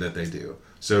policy that they do.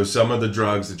 So some of the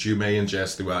drugs that you may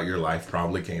ingest throughout your life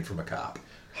probably came from a cop,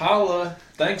 Holla.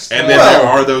 Thanks. and to then Well, there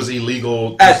are those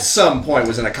illegal. At some point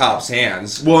was in a cop's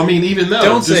hands. Well, I mean, even though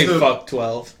Don't just say the- fuck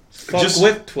 12. Fuck Just-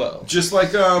 with 12. Just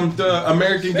like the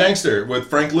American Gangster with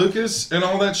Frank Lucas and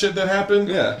all that shit that happened.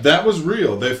 Yeah. That was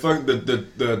real. They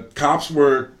the cops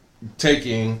were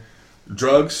taking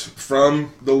drugs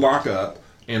from the lockup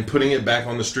and putting it back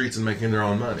on the streets and making their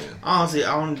own money. Honestly,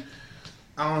 I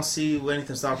don't see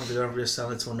anything stopping the government just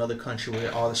selling it to another country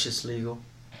where all the shit's legal.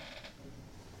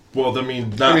 Well, I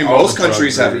mean, not all most the drugs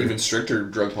countries have are- even stricter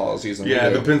drug policies than Yeah, we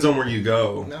it do. depends on where you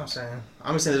go. You know what I'm saying?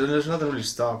 I'm just saying there's nothing really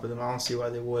stopping them. I don't see why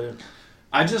they would.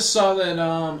 I just saw that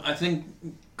I think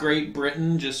Great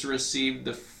Britain just received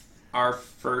our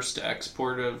first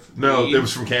export of No, weed it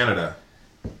was from Canada.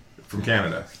 From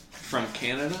Canada. from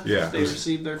Canada. Yeah, They it was-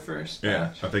 received their first. Yeah,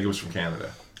 batch. I think it was from Canada.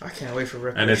 I can't wait for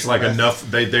And it's like recreational meth.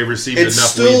 enough. They received It's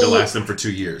enough weed to still- last them for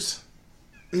 2 years.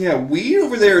 Yeah, weed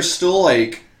over there is still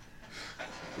like.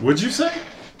 Would you say?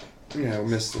 Yeah, I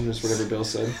missed whatever Bill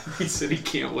said. He said he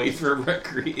can't wait for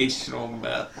recreational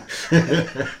meth.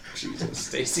 Jesus,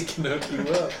 Stacy can hook you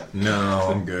up. No,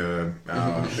 I'm good.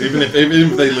 Even if they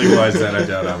legalized that, I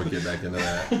doubt I would get back into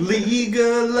that.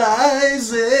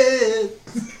 Legalize it.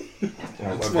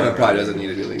 That's one that probably doesn't need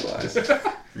to be legalized.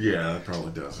 Yeah, that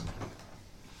probably doesn't.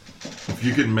 If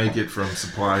you can make it from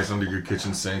supplies under your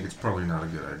kitchen sink, it's probably not a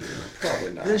good idea.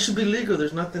 Probably not. Then it should be legal.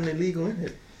 There's nothing illegal in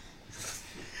it.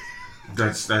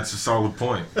 That's a solid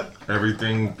point.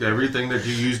 Everything that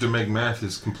you use to make meth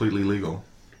is completely legal.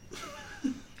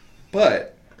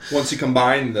 But once you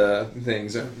combine the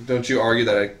things, don't you argue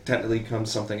that it technically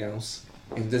becomes something else?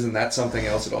 And isn't that something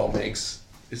else it all makes?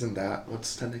 Isn't that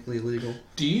what's technically illegal?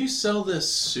 Do you sell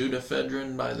this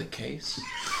pseudoephedrine by the case?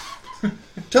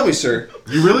 Tell me, sir.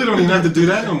 You really don't even have to do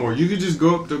that no more. You could just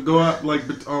go out like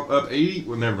up 80.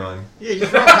 Well, never mind.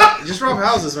 Yeah, just rob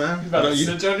houses, man. About No, to you-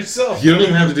 snitch on yourself. You don't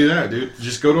even have to do that, dude.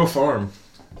 Just go to a farm.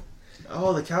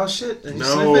 Oh, the cow shit. And you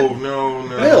No, sniff it? no,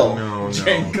 Bill.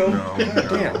 Janko.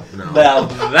 Damn. no. Now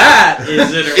that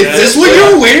is Is this what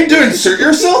you were waiting to insert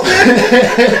yourself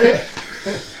in?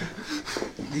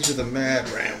 These are the mad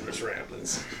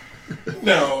ramblers.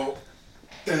 No,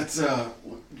 that's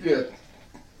good.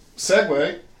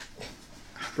 Segue.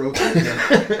 Broke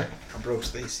it. I broke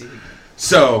Stacy.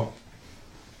 So,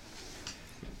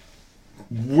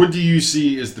 what do you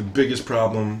see is the biggest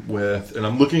problem with? And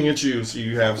I'm looking at you, so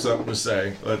you have something to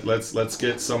say. Let's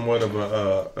get somewhat of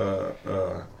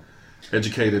a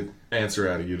educated answer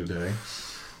out of you today.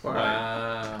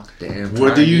 Wow. Damn.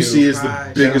 What do you see as the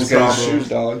Right. biggest Gentleman's problem? shoes,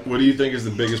 dog. What do you think is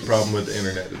the biggest problem with the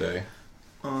internet today?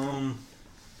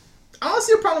 I don't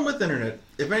see a problem with the internet.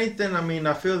 If anything, I mean,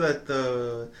 I feel that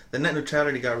the net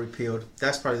neutrality got repealed.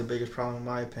 That's probably the biggest problem, in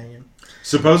my opinion.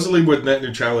 Supposedly, with net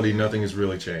neutrality, nothing has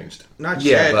really changed. Not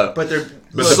Yeah, yet, but- they're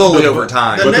But slowly over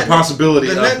time. The But net- the possibility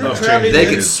the of net neutrality- changing They it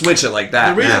can is- switch it like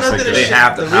that. The reason, now. nothing They is-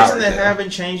 have the power. reason they to. haven't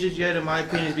changed it yet, in my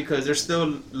opinion, is because they're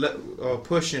still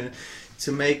pushing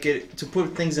to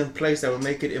put things in place that would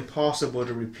make it impossible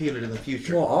to repeal it in the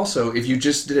future. Well, also, if you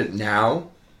just did it now,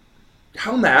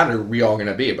 how mad are we all going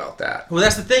to be about that? Well,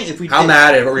 that's the thing. If we How did,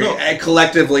 mad are we? No.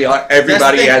 Collectively,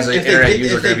 everybody thing. as an If they internet did-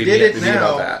 user if going to they be did it thinking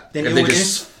now, about that. then If it they would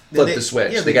just then flip they- the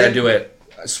switch, yeah, they they got to did- do it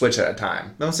a switch at a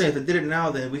time. But I'm saying if they did it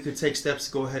now, then we could take steps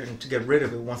to go ahead and to get rid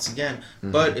of it once again.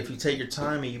 Mm-hmm. But if you take your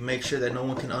time and you make sure that no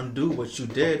one can undo what you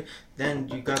did, then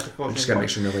you got the fucking. Just got to make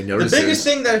sure nobody The notices. biggest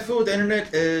thing that I feel with the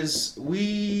internet is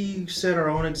we set our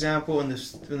own example in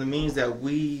the means that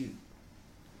we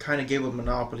kind of gave a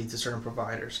monopoly to certain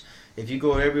providers. If you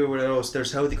go everywhere else,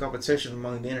 there's healthy competition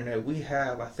among the internet. We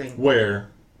have, I think, Where?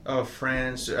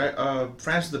 France.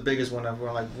 France is the biggest one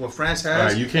ever. Like what France All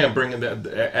has. right, you can't bring it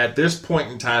at this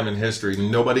point in time in history.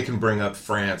 Nobody can bring up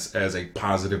France as a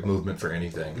positive movement for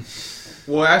anything.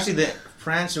 Well, actually,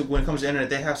 France, when it comes to internet,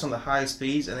 they have some of the highest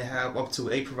speeds, and they have up to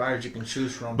 8 providers you can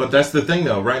choose from. But that's the thing,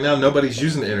 though. Right now, nobody's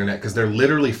using the internet because they're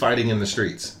literally fighting in the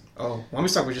streets. Oh, let me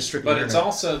start with just strictly. But it's internet.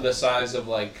 also the size of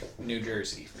like New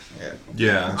Jersey.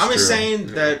 Yeah, I'm just true. saying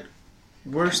that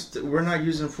we're not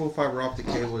using full fiber optic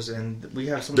cables, and we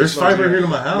have some. There's fiber here to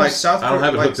my house. Like South, I don't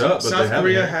have it hooked up, but South they have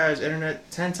Korea it. has internet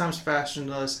 10 times faster than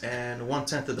us and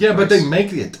 1/10 of the. Yeah, but price. they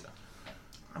make it.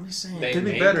 I'm just saying, They it could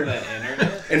be made better. the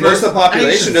internet. And most of the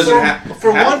population doesn't have.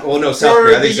 Well, no, South for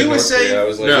Korea. I the think you said North USA Korea. I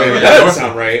was like, No, wait a minute, yeah, that North- doesn't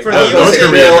sound right. for I was the gonna USA, say,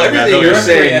 North Bill, Korea, everything North you're North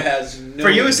saying. Korea has no For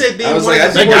USA being I was one like, I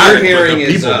of think the They what got you're it, but hearing the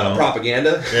is people don't.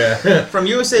 propaganda. Yeah, from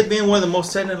USA being one of the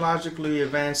most technologically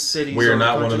advanced cities. we are or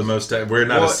not one of the countries. most. We're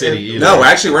not Well, a city if- either. No,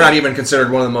 actually, we're not even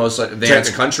considered one of the most advanced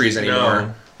Tech- countries anymore.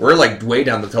 No. We're like way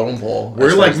down the totem pole. we're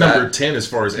as far like as number that. 10 as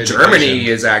far as education. Germany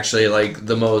is actually like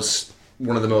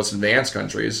one of the most advanced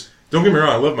countries. Don't get me wrong,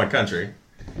 I love my country,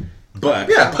 but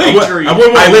Yeah, I wouldn't want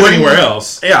I to live wouldn't- anywhere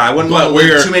else. Yeah, I wouldn't But want to live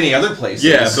we're- too many other places.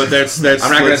 Yeah, but that's. I'm not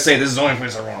going to let's- say this is the only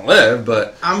place I want to live,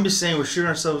 but I'm just saying we're shooting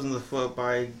ourselves in the foot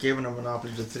by giving a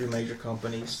monopoly to 3 major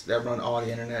companies that run all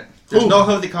the internet. There's Ooh, no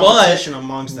healthy competition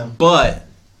amongst them. But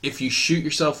if you shoot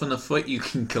yourself in the foot, you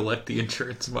can collect the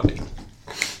insurance money.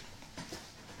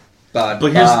 But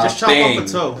here's Just chop off a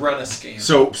toe. Run a scam.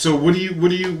 So what do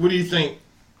you think?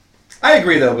 I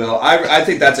agree though, Bill. I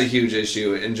think that's a huge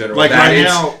issue in general. Like that right it's,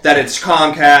 now- that it's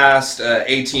Comcast,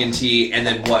 AT&T, and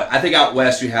then what? I think out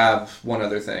west you have one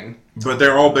other thing. But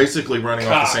they're all basically running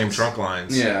off the same Cox. trunk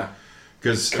lines. Yeah.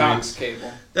 Because Cox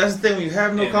cable. That's the thing. When you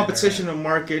have no Yeah, competition in the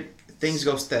market, things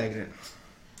go stagnant.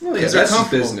 Well, yeah, Because they're that's just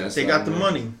comfortable. business. They though, got the man.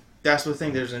 money. That's the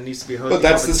thing. There needs to be healthy But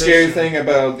that's the scary competition. thing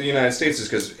about the United States is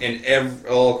because in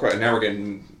all across, now we're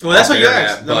getting Well, that's off what you internet,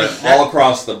 asked. I but mean, that- all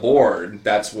across the board,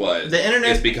 that's what The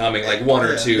internet- is becoming like one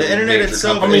or Yeah, two. The internet major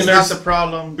itself companies. is not the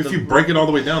problem. if The- you break it all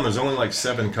the way down, there's only like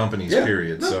 7 companies. Yeah.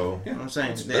 Period. So You know what I'm saying?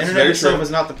 That's The internet very itself true.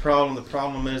 is not the problem. The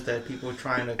problem is that people are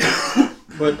trying to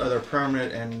put their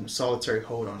permanent and solitary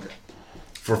hold on it.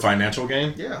 for financial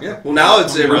gain, Yeah. Yeah. Well, now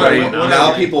it's everybody. Right, right, Now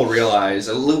right. people realize.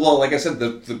 Well, like I said, the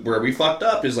where we fucked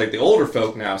up is like the older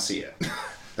folk now see it.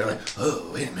 They're like, oh,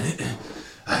 wait a minute.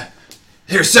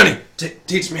 Here, Sonny,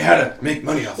 teach me how to make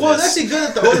money off Well, it's this. actually good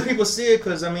that the older people see it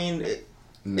because, I mean,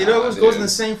 it always goes in the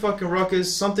same fucking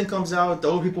ruckus. Something comes out, the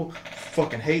old people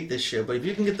fucking hate this shit. But if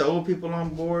you can get the old people on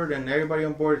board and everybody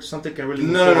on board, something can really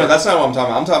move No, forward. that's not what I'm talking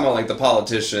about. I'm talking about like the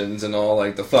politicians and all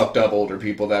like the fucked up older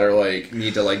people that are like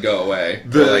need to like go away.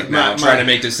 They're like now trying to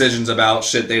make decisions about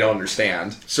shit they don't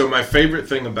understand. So my favorite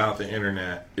thing about the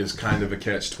internet is kind of a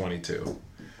catch-22,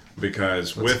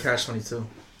 because What's with Catch-22?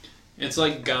 It's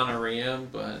like gonorrhea,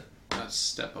 but a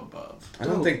step above. I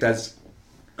don't think that's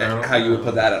I don't how you would know.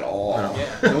 put that at all. No.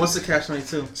 Yeah. And what's the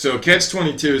Catch-22? so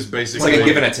catch-22 is It's basically like a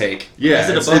give and a take. yeah. Is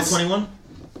it it's- above it's- 21?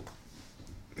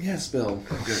 Yes, Bill.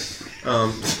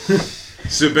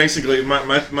 So basically,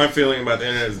 my feeling about the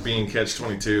internet as being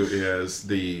catch-22 is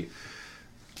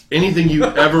anything you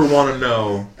ever want to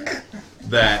know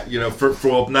that, you know, for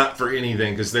well, not for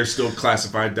anything, because there's still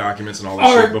classified documents and all that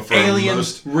shit, Are but for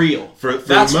aliens real? For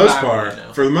That's the what most I part, wanna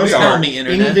know. for the most They are. part, Tell me,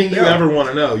 internet. anything you They are. ever want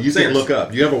to know, you Singers. can look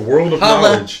up. You have a world of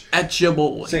Holla knowledge. at your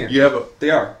boy. Singer. You have a They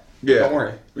are. yeah, Don't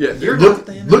worry. yeah. You're Look, not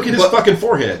the internet. look at his But- fucking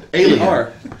forehead, They alien.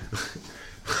 are.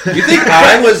 You think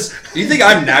I was? You think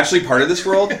I'm naturally part of this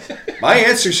world? My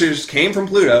ancestors came from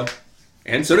Pluto,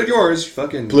 and so did yours.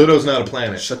 Fucking Pluto's not a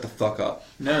planet. Shut the fuck up.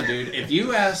 No, dude. If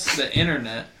you ask the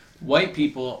internet, white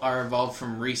people are evolved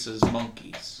from rhesus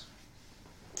monkeys.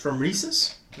 From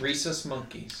Rhesus? Rhesus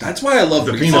monkeys. That's why I love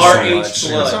The Reese's penis so RH much. That's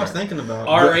blood. what I was thinking about.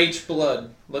 RH blood.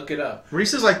 Look it up.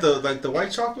 Reese's like the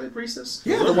white chocolate Reese's?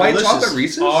 Yeah, the Those are white delicious. chocolate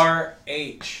Reese's.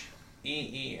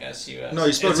 RHEESUS. No,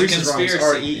 you spelled It's a Reese's wrong. It's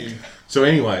conspiracy. R-E-E. So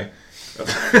anyway,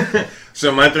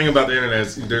 so my thing about the internet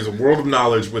is there's a world of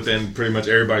knowledge within pretty much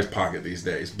everybody's pocket these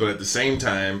days. But at the same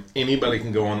time, anybody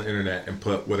can go on the internet and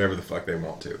put whatever the fuck they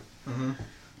want to.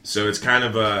 So it's kind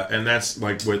of and that's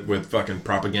like with fucking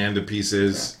propaganda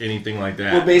pieces, anything like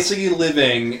that. We're basically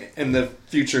living in the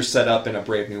future set up in a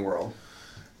Brave New World.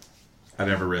 I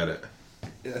never read it.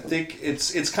 I think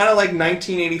it's kind of like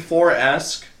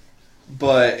 1984-esque,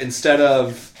 but instead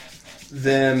of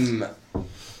them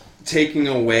taking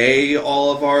away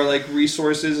all of our like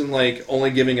resources and like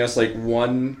only giving us like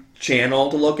one channel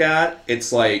to look at,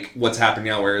 it's like what's happening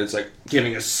now where it's like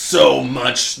giving us so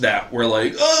much that we're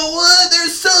like, oh what,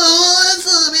 there's so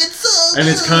awesome, it's so And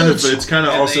it's kind of And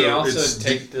also, they also it's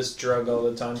take this drug all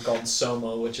the time called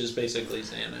Soma, which is basically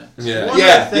Xanax. yeah One yeah,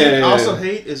 other thing yeah, I also yeah.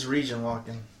 hate is region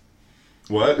locking.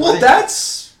 what? Well,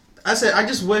 that's I said I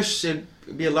just wish it'd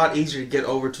be a lot easier to get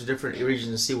over to different regions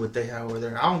and see what they have over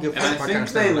there. I don't give a And fuck I if I think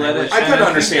understand they the let it. language. I couldn't and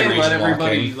understand think they let region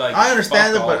everybody locking. like. I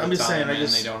understand fuck it, but all I'm the just saying, time, I and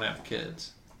just- they don't have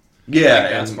kids. yeah. Like,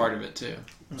 that's and- part of it too.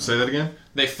 Say that again.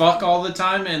 They fuck all the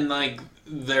time, and like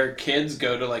their kids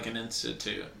go to like an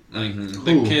institute. Like Mhm.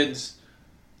 the Ooh. kids,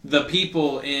 the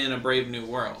people in A Brave New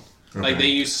World. Like they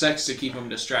use sex to keep them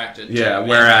distracted. Yeah, to,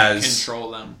 whereas-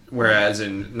 control them. Whereas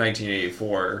in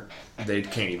 1984, they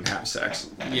can't even have sex.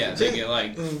 Yeah, they get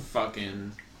like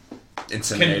fucking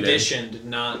Inseminated. conditioned,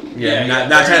 not Yeah, not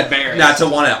not not to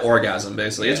want to orgasm.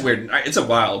 Basically, it's Yeah. weird. It's a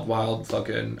wild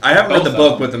fucking. I haven't read Both the of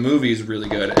book, them. but the movie is really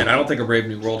good, and I don't think A Brave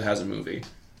New World has a movie.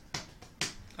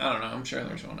 I don't know. I'm sure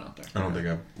there's one out there. I don't think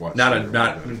I've watched. Not it.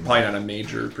 probably not a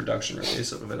major production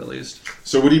release of it at least.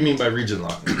 So what do you mean by region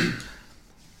lock?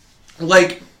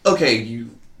 Like, okay, you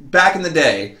back in the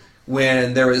day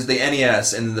when there was the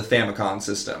NES and the Famicom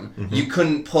system, you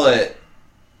couldn't put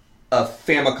a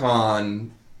Famicom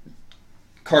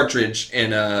cartridge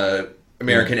in a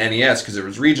American NES because it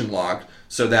was region locked,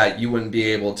 so that you wouldn't be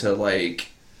able to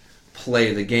like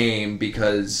play the game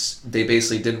because they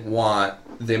basically didn't want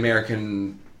the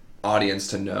American audience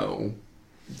to know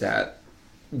that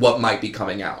what might be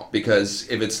coming out, because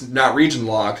if it's not region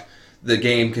locked, the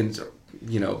game can,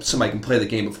 you know, somebody can play the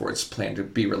game before it's planned to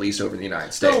be released over in the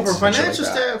United States. No, and shit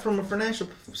like that. from a financial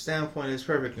standpoint, it's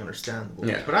perfectly understandable.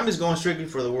 Yeah. But I'm just going strictly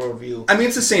for the worldview. I mean,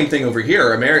 it's the same thing over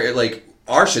here. America, like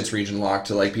our shit's region locked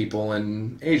to like people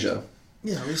in Asia.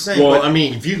 Yeah, I'm saying. Well, but I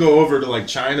mean, if you go over to like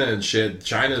China and shit,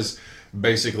 China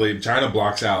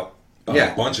blocks out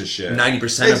a bunch of shit.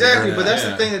 90%. exactly, but that's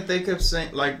yeah. the thing that they kept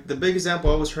saying. Like the big example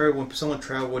I always heard when someone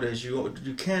traveled is you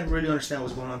can't really understand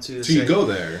what's going on to you. So you go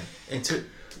there.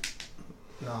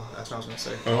 No, that's what I was gonna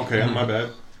say. Oh, okay, my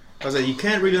bad. I was like, you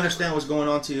can't really understand what's going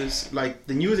on to you. It's like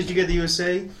the news that you get in the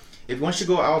USA. If once you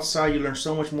go outside, you learn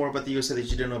so much more about the USA that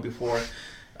you didn't know before.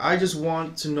 I just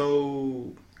want to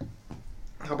know.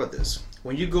 How about this?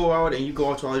 When you go out and you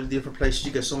go out to all the different places,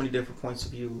 you get so many different points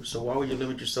of view. So why would you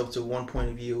limit yourself to one point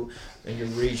of view in your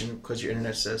region because your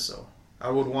internet says so? I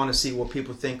would want to see what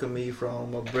people think of me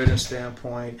from a British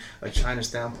standpoint, a China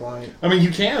standpoint. I mean,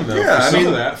 you can though. Yeah, for I some mean,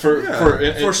 of that.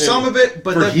 For some of it,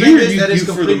 but for the here, thing is that you it's for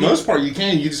completely. the most part, you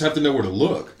can. You just have to know where to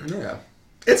look. Yeah.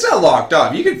 It's not locked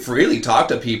up. You can freely talk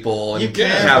to people and You can,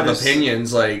 have but it's-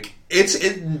 opinions. Like Like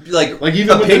even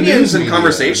with the opinions news and media.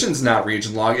 conversations not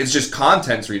region locked. It's just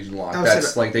content's region locked. I would say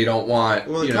That's that- like they don't want.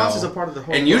 Well, the you content's know, a part of the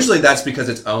whole. and usually that's because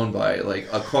it's owned by like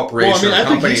a corporation. Well, I mean, or I think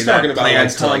company he's that talking about like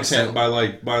plans to, like, content sell- by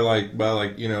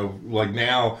you know, like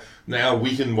now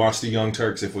we can watch the Young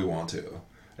Turks if we want to,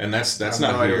 and that's I have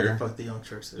not no idea here. what the fuck the Young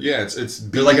Turks is. Yeah, it's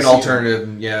They're like an BBC.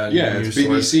 alternative. Yeah, Yeah, news it's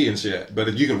source. BBC and shit,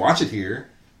 but you can watch it here.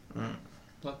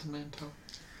 Let the man talk.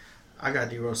 I got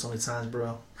derailed so many times,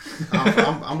 bro.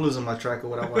 I'm losing my track of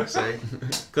what I want to say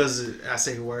because I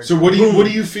say words. So what do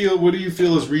you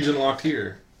feel is region locked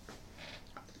here?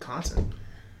 Content.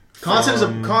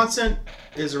 Content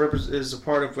is a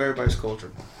part of everybody's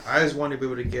culture. I just want to be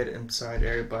able to get inside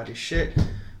everybody's shit,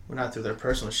 well, not through their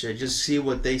personal shit. Just see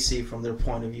what they see from their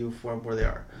point of view, from where they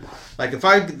are. Like if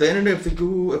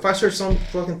I search some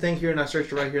fucking thing here and I search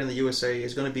it right here in the USA,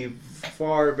 it's going to be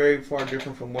very far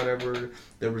different from whatever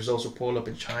the results will pull up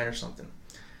in China or something.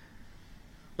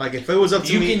 Like if it was up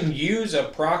to me, You can use a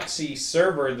proxy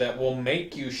server that will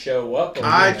make you show up. over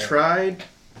I there. tried.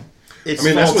 It's I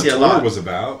mean, that's what faulty a Tor lot. was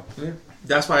about.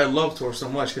 That's why I love Tor so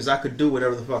much because I could do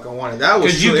whatever the fuck I wanted. That was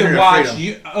Because true you can internet watch.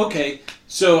 freedom. Okay,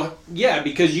 so yeah,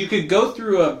 because you could go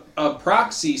through a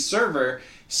proxy server,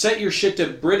 set your shit to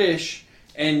British,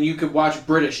 and you could watch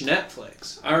British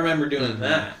Netflix. I remember doing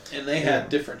that, and they had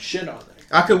different shit on there.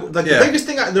 I could like Yeah. the biggest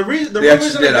thing. The reason They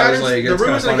actually I did. got I was into, like, the it's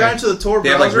kinda reason I funny. got into the Tor They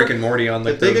have like browser. Rick and Morty on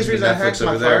like The biggest reason I Netflix hacked my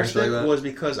over there. Fire and shit Stick like that. was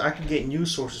because I could get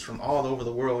news sources from all over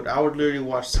the world. I would literally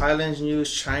watch Thailand's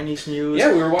news, Chinese news.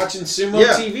 Yeah, we were watching Sumo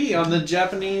Yeah. TV on the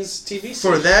Japanese TV For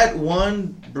station. that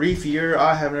one brief year,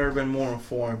 I have never been more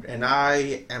informed, and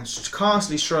I am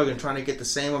constantly struggling trying to get the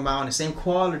same amount, the same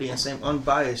quality, and same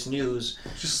unbiased news.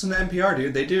 Just an NPR,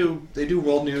 dude. They do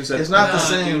world news. It's not the Nah,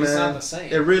 same, dude, man. it's not the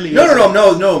same. It really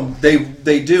No.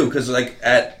 They do because like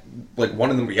at like one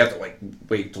of them you have to like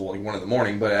wait till like 1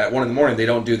 a.m. But at 1 a.m. they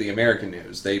don't do the American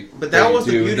news. But that they was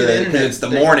the do beauty of the internet. It's the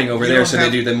They- morning over you there, don't so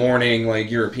have- they do the morning like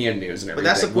European news and But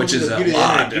everything, that's which is the a beauty of the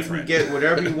lot internet. different. You can get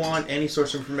whatever you want, any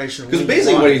source of information. Because when you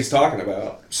basically want. what he's talking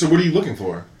about. So what are you looking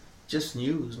for? Just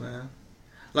news, man.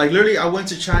 Like literally, I went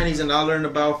to Chinese and I learned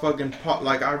about fucking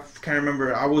like I can't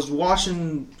remember. I went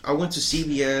to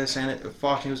CBS and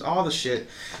Fox News, all the shit,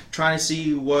 trying to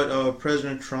see what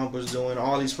President Trump was doing,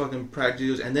 all these fucking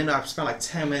practices, and then I spent like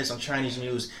 10 minutes on Chinese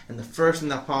news, and the first thing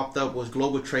that popped up was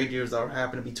global trade deals that were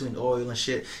happening between oil and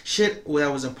shit that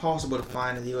was impossible to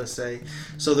find in the USA.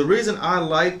 So the reason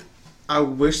I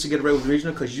wish to get away with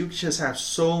regional because you just have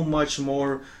so much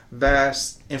more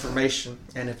vast information,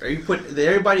 and if you put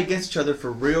everybody against each other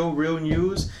for real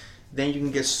news, then you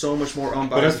can get so much more unbiased.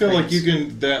 But I feel like opinions. you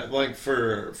can that like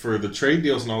for the trade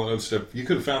deals and all that other stuff. You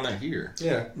could have found that here.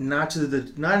 Yeah. not in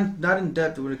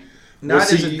depth. Not Well, as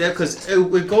see, in depth because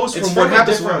it goes It's from from what a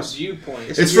happens for different us. viewpoint.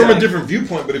 It's from a different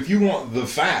viewpoint, but if you want the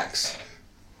facts,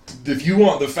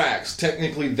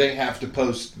 technically they have to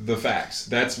post the facts.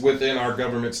 That's within our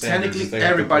government standards. Technically, they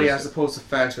have everybody to has to post the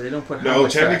facts, but they don't put how No,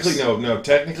 much technically, facts. no.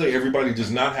 Technically, everybody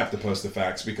does not have to post the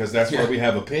facts because that's why Yeah. we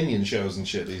have opinion shows and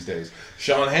shit these days.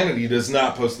 Sean Hannity does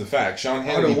not post the facts. Sean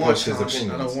I Hannity don't watch posts his Sean.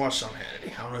 opinions. I don't watch Sean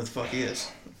Hannity. I don't know who the fuck he is.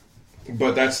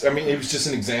 But that's, I mean, it was just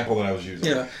an example that I was using.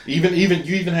 Yeah. Even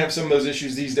you even have some of those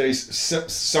issues these days,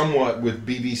 somewhat with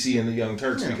BBC and the Young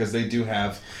Turks Yeah. because they do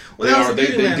have. Well, they that was are the they,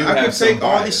 beauty, they man. do I have could some take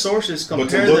all bias. these sources, But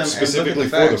compare to them, look and specifically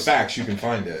look at for the the facts. facts, you can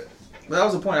find it. But that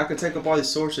was the point. I could take up all these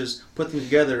sources, put them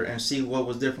together, and see what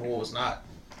was different, what was not.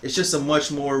 It's just a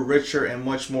much more richer and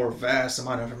much more vast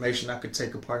amount of information I could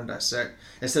take apart and dissect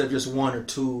instead of just one or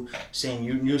two saying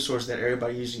news source that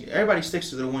everybody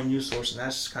sticks to their one news source, and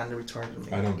that's just kind of retarded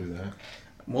to me. I don't do that.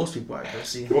 Most people I could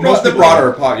see. Well, Most the people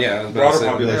broader do. yeah, I was about to Broader say,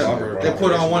 population. broader They They put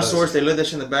population on one does. source, they let that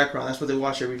shit in the background. That's what they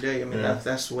watch every day. I mean, Yeah.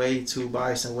 that's way too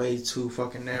biased and way too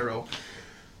fucking narrow.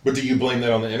 But do you blame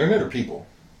that on the internet or people?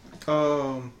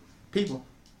 People.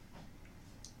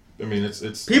 I mean, it's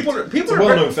People it's are a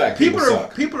well-known very, fact. People People are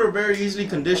suck. people are very easily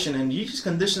conditioned, and you just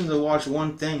condition them to watch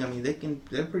one thing. I mean,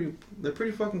 they're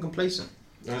pretty fucking complacent.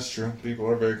 That's true. People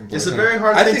are very complacent. It's a very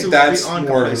hard I thing think to that's be more of an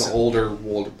uncomplacent.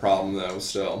 older problem though.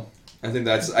 Still, I think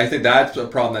that's a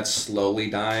problem that's slowly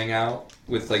dying out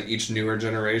with like each newer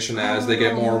generation as they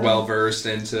get more well versed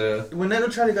into. When Net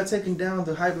Neutrality got taken down,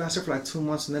 the hype lasted for like 2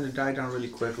 months, and then it died down really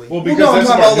quickly. Well, Well, because no, I'm that's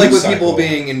talking our about like news with people cycle.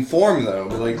 being informed though.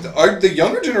 But, like the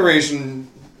younger generation,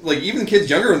 like even kids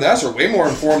younger than us, are way more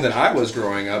informed than I was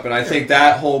growing up. And I think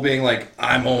that whole being like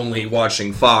I'm only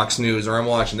watching Fox News or I'm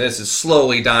watching this is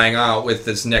slowly dying out with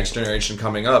this next generation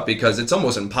coming up because it's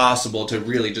almost impossible to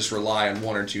really just rely on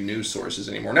one or two news sources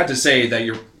anymore. Not to say that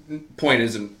your point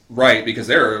isn't right because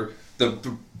there are the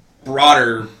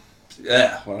broader.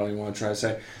 What do you want to try to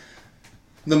say?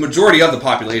 The majority of the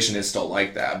population is still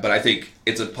like that, but I think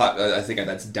I think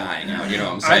that's dying out. You know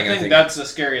what I'm saying? I think that's the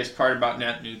scariest part about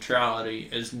net neutrality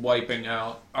is wiping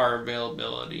out our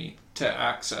availability to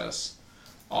access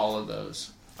all of those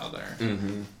other.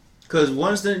 Because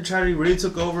once the neutrality really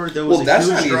took over, there was Well, a that's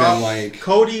huge not even, drop. like-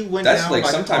 Cody went That's down like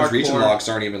sometimes hardcore. region locks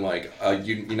aren't even like a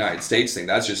United States thing.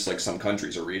 That's just like some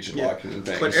countries are region Yeah. locking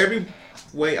things. But every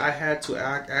way I had to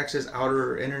access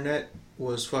outer internet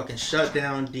was fucking shut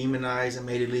down, demonized, and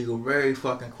made illegal very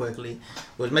fucking quickly,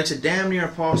 which makes it damn near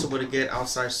impossible to get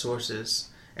outside sources.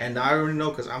 And I already know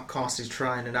because I'm constantly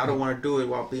trying, and I don't want to do it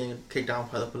while being kicked down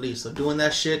by the police. So doing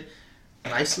that shit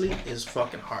nicely is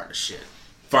fucking hard as shit.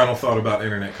 Final thought about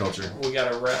internet culture. We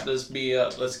gotta wrap this B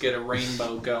up. Let's get a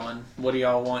rainbow going. What do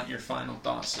y'all want your final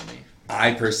thoughts to be?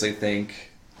 I personally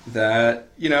think that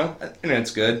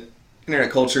internet's good.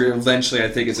 Internet culture eventually, I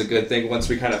think, is a good thing once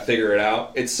we kind of figure it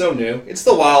out. It's so new. It's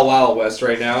the wild, wild west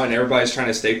right now, and everybody's trying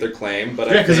to stake their claim. But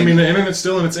Yeah, because I think- mean the internet's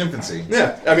still in its infancy.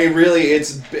 yeah, I mean, really,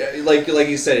 it's like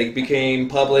you said, it became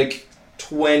public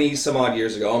 20 some odd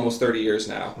years ago, almost 30 years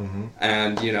now. Mm-hmm.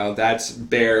 And, that's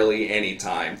barely any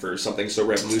time for something so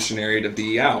revolutionary to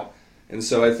be out. And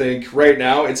so I think right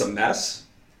now it's a mess,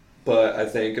 but I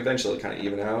think eventually it'll kind of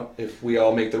even out if we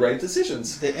all make the right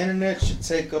decisions. The internet should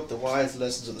take up the wise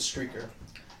lessons of the streaker.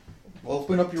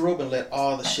 Open up your rope and let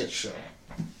all the shit show.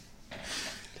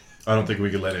 I don't think we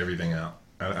could let everything out.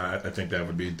 I think that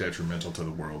would be detrimental to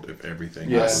the world if everything.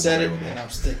 Yeah. I was said it, available. and I'm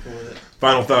sticking with it.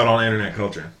 Final thought on internet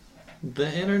culture.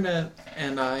 The internet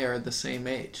and I are the same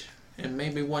age, and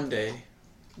maybe one day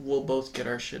we'll both get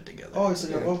our shit together. Oh, so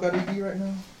you both got ED right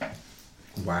now?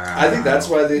 Wow. I think that's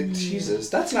why Jesus,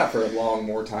 that's not for a long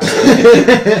more time.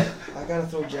 I gotta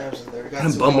throw jabs in there. Can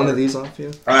I bum one of these off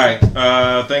you? All right.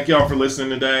 Thank y'all for listening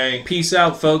today. Peace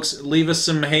out, folks. Leave us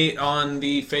some hate on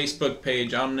the Facebook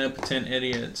page, Omnipotent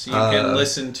Idiots. You can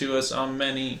listen to us on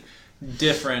many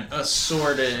different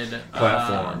assorted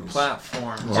platforms. Our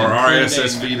including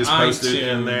RSS feed is posted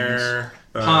in iTunes, there.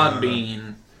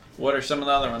 Podbean. What are some of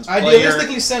the other ones?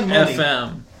 Idealistically, send money.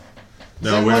 FM. No,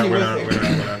 Send we're money not with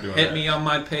it. doing Hit that. me on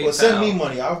my PayPal. Well, send me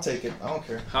money. I'll take it. I don't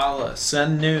care. Holla.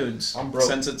 Send nudes. I'm broke.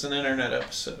 Since it's an internet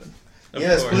episode. Of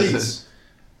Yes, course. please.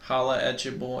 Holla at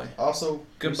your boy. Also,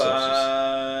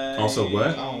 Goodbye. Also what?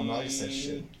 I don't know. I just said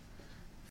shit.